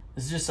crazy.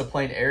 This is just a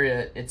plain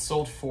area. It's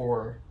sold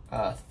for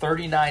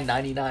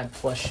 $39.99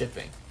 plus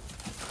shipping.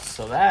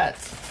 So that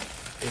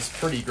is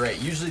pretty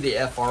great. Usually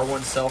the FR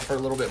ones sell for a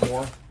little bit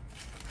more.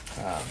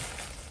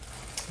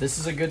 This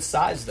is a good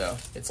size though.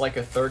 It's like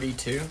a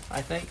 32,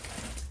 I think,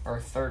 or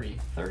 30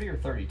 or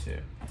 32.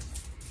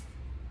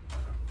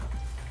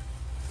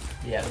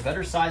 Yeah, the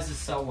better sizes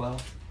sell well.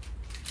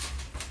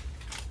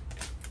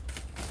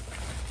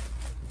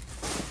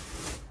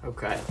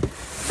 Okay,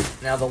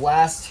 now the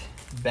last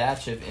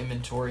batch of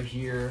inventory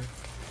here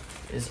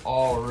is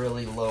all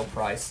really low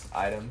priced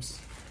items.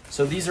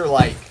 So these are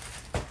like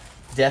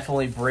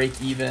definitely break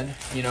even,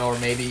 you know, or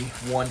maybe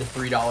 $1 to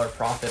 $3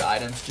 profit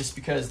items, just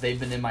because they've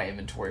been in my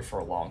inventory for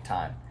a long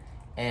time.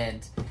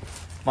 And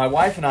my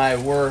wife and I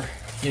were,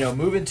 you know,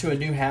 moving to a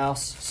new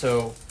house.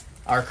 So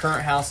our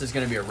current house is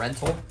going to be a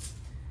rental,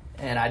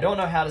 and I don't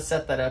know how to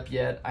set that up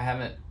yet. I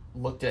haven't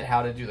looked at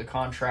how to do the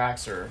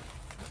contracts or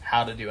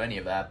how to do any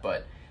of that.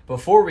 But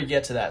before we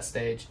get to that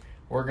stage,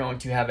 we're going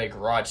to have a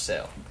garage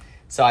sale.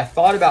 So I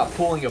thought about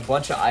pulling a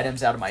bunch of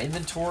items out of my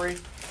inventory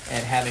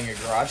and having a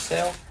garage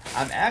sale.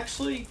 I'm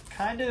actually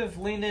kind of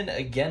leaning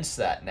against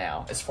that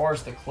now as far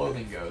as the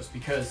clothing goes,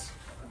 because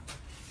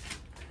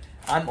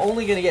I'm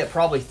only going to get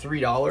probably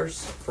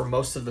 $3 for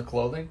most of the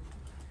clothing,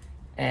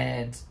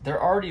 and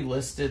they're already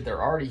listed.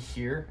 They're already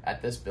here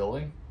at this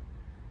building.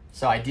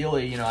 So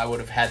ideally, you know, I would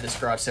have had this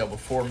garage sale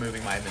before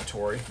moving my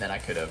inventory. Then I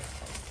could have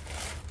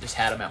just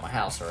had them at my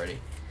house already.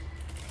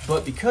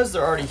 But because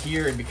they're already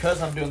here, and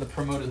because I'm doing the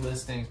promoted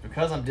listings,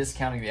 because I'm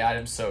discounting the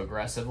items so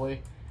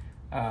aggressively,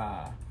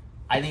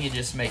 I think it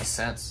just makes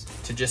sense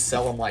to just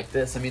sell them like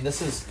this. I mean,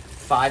 this is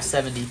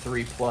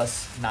 $5.73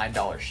 plus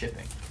 $9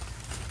 shipping.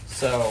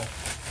 So,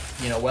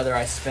 you know, whether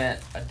I spent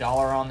 $1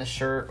 on the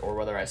shirt or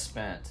whether I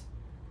spent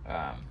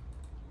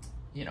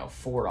you know,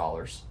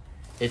 $4.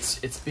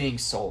 It's being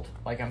sold.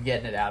 Like, I'm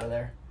getting it out of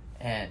there.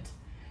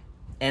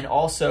 And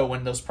also,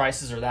 when those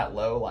prices are that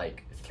low,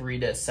 like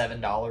 $3 to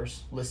 $7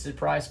 listed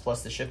price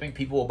plus the shipping,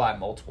 people will buy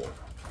multiple,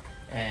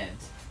 and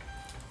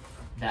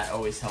that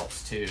always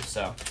helps too.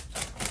 So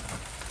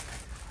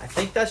I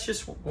think that's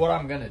just what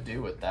I'm gonna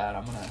do with that.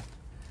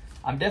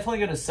 I'm definitely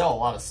gonna sell a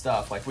lot of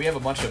stuff. Like, we have a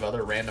bunch of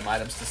other random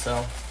items to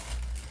sell,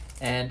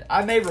 and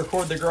I may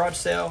record the garage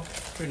sale.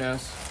 Who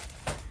knows?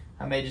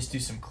 I may just do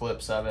some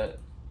clips of it.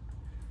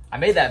 I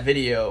made that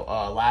video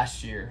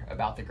last year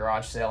about the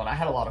garage sale, and I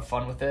had a lot of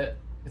fun with it.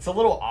 It's a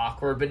little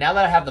awkward, but now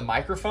that I have the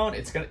microphone,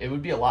 it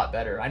would be a lot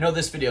better. I know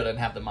this video doesn't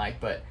have the mic,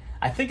 but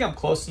I think I'm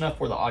close enough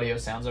where the audio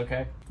sounds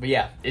okay. But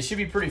yeah, it should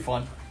be pretty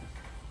fun.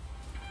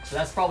 So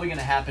that's probably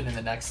gonna happen in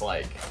the next,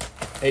 like,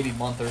 maybe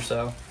month or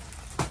so.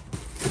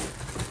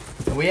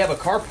 And we have a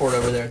carport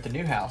over there at the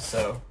new house,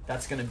 so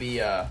that's gonna be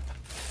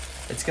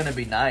it's gonna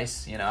be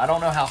nice. You know, I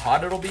don't know how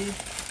hot it'll be,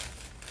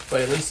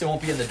 but at least it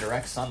won't be in the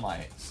direct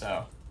sunlight,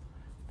 so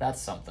that's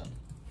something.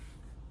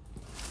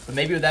 But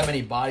maybe with that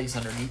many bodies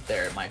underneath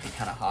there, it might be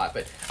kind of hot.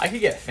 But I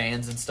could get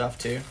fans and stuff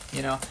too,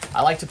 you know.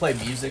 I like to play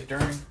music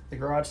during the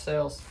garage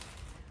sales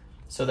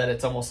so that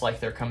it's almost like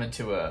they're coming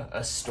to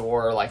a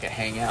store or like a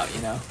hangout,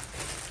 you know.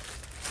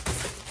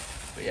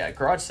 But yeah,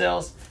 garage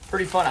sales,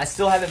 pretty fun. I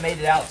still haven't made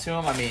it out to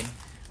them. I mean,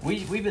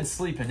 we've been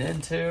sleeping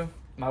in too.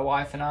 My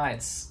wife and I,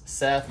 and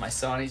Seth, my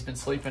son, he's been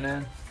sleeping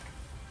in.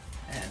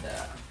 And,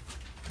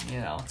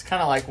 you know, it's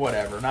kind of like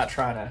whatever. Not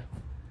trying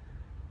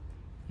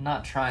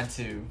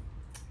to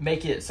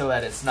make it so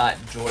that it's not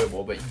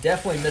enjoyable, but you're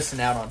definitely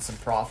missing out on some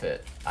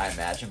profit, I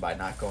imagine, by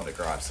not going to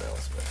garage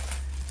sales. But,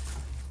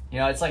 you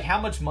know, it's like, how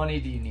much money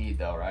do you need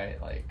though,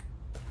 right? Like,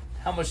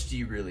 how much do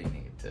you really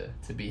need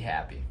to be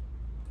happy?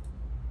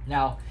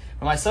 Now,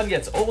 when my son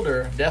gets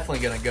older, I'm definitely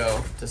going to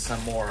go to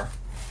some more.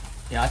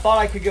 You know, I thought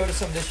I could go to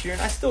some this year,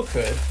 and I still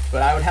could,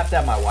 but I would have to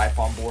have my wife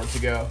on board to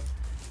go,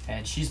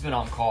 and she's been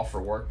on call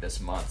for work this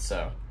month,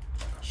 so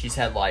she's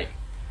had, like,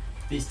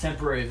 these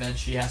temporary events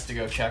she has to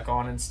go check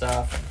on and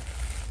stuff.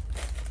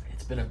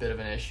 It's been a bit of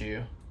an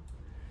issue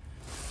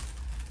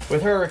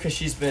with her because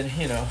she's been,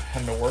 you know,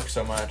 having to work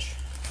so much.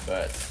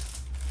 But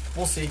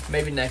we'll see.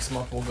 Maybe next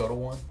month we'll go to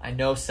one. I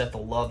know Seth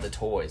will love the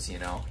toys, you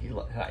know.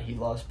 He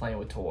loves playing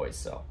with toys,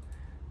 so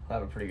we'll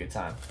have a pretty good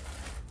time.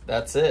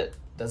 That's it.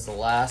 That's the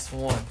last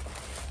one.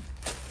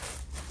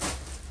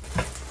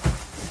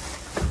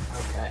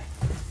 Okay.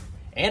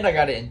 And I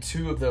got it in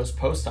 2 of those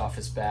post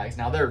office bags.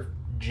 Now they're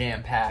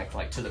jam-packed,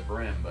 like, to the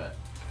brim, but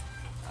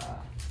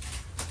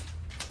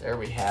there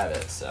we have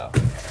it. So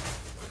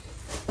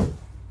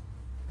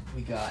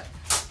we got,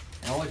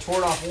 I only tore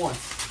it off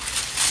once.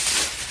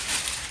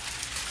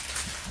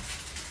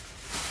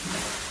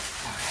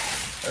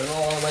 There's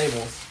all our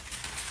labels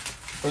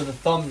for the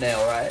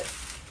thumbnail, right?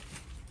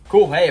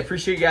 Cool. Hey,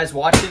 appreciate you guys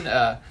watching.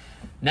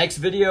 Next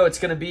video, it's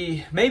gonna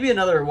be maybe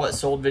another what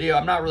sold video.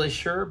 I'm not really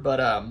sure,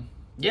 but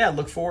yeah,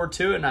 look forward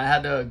to it, and I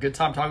had a good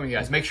time talking with you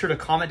guys. Make sure to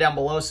comment down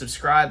below,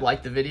 subscribe,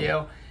 like the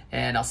video,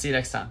 and I'll see you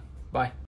next time. Bye.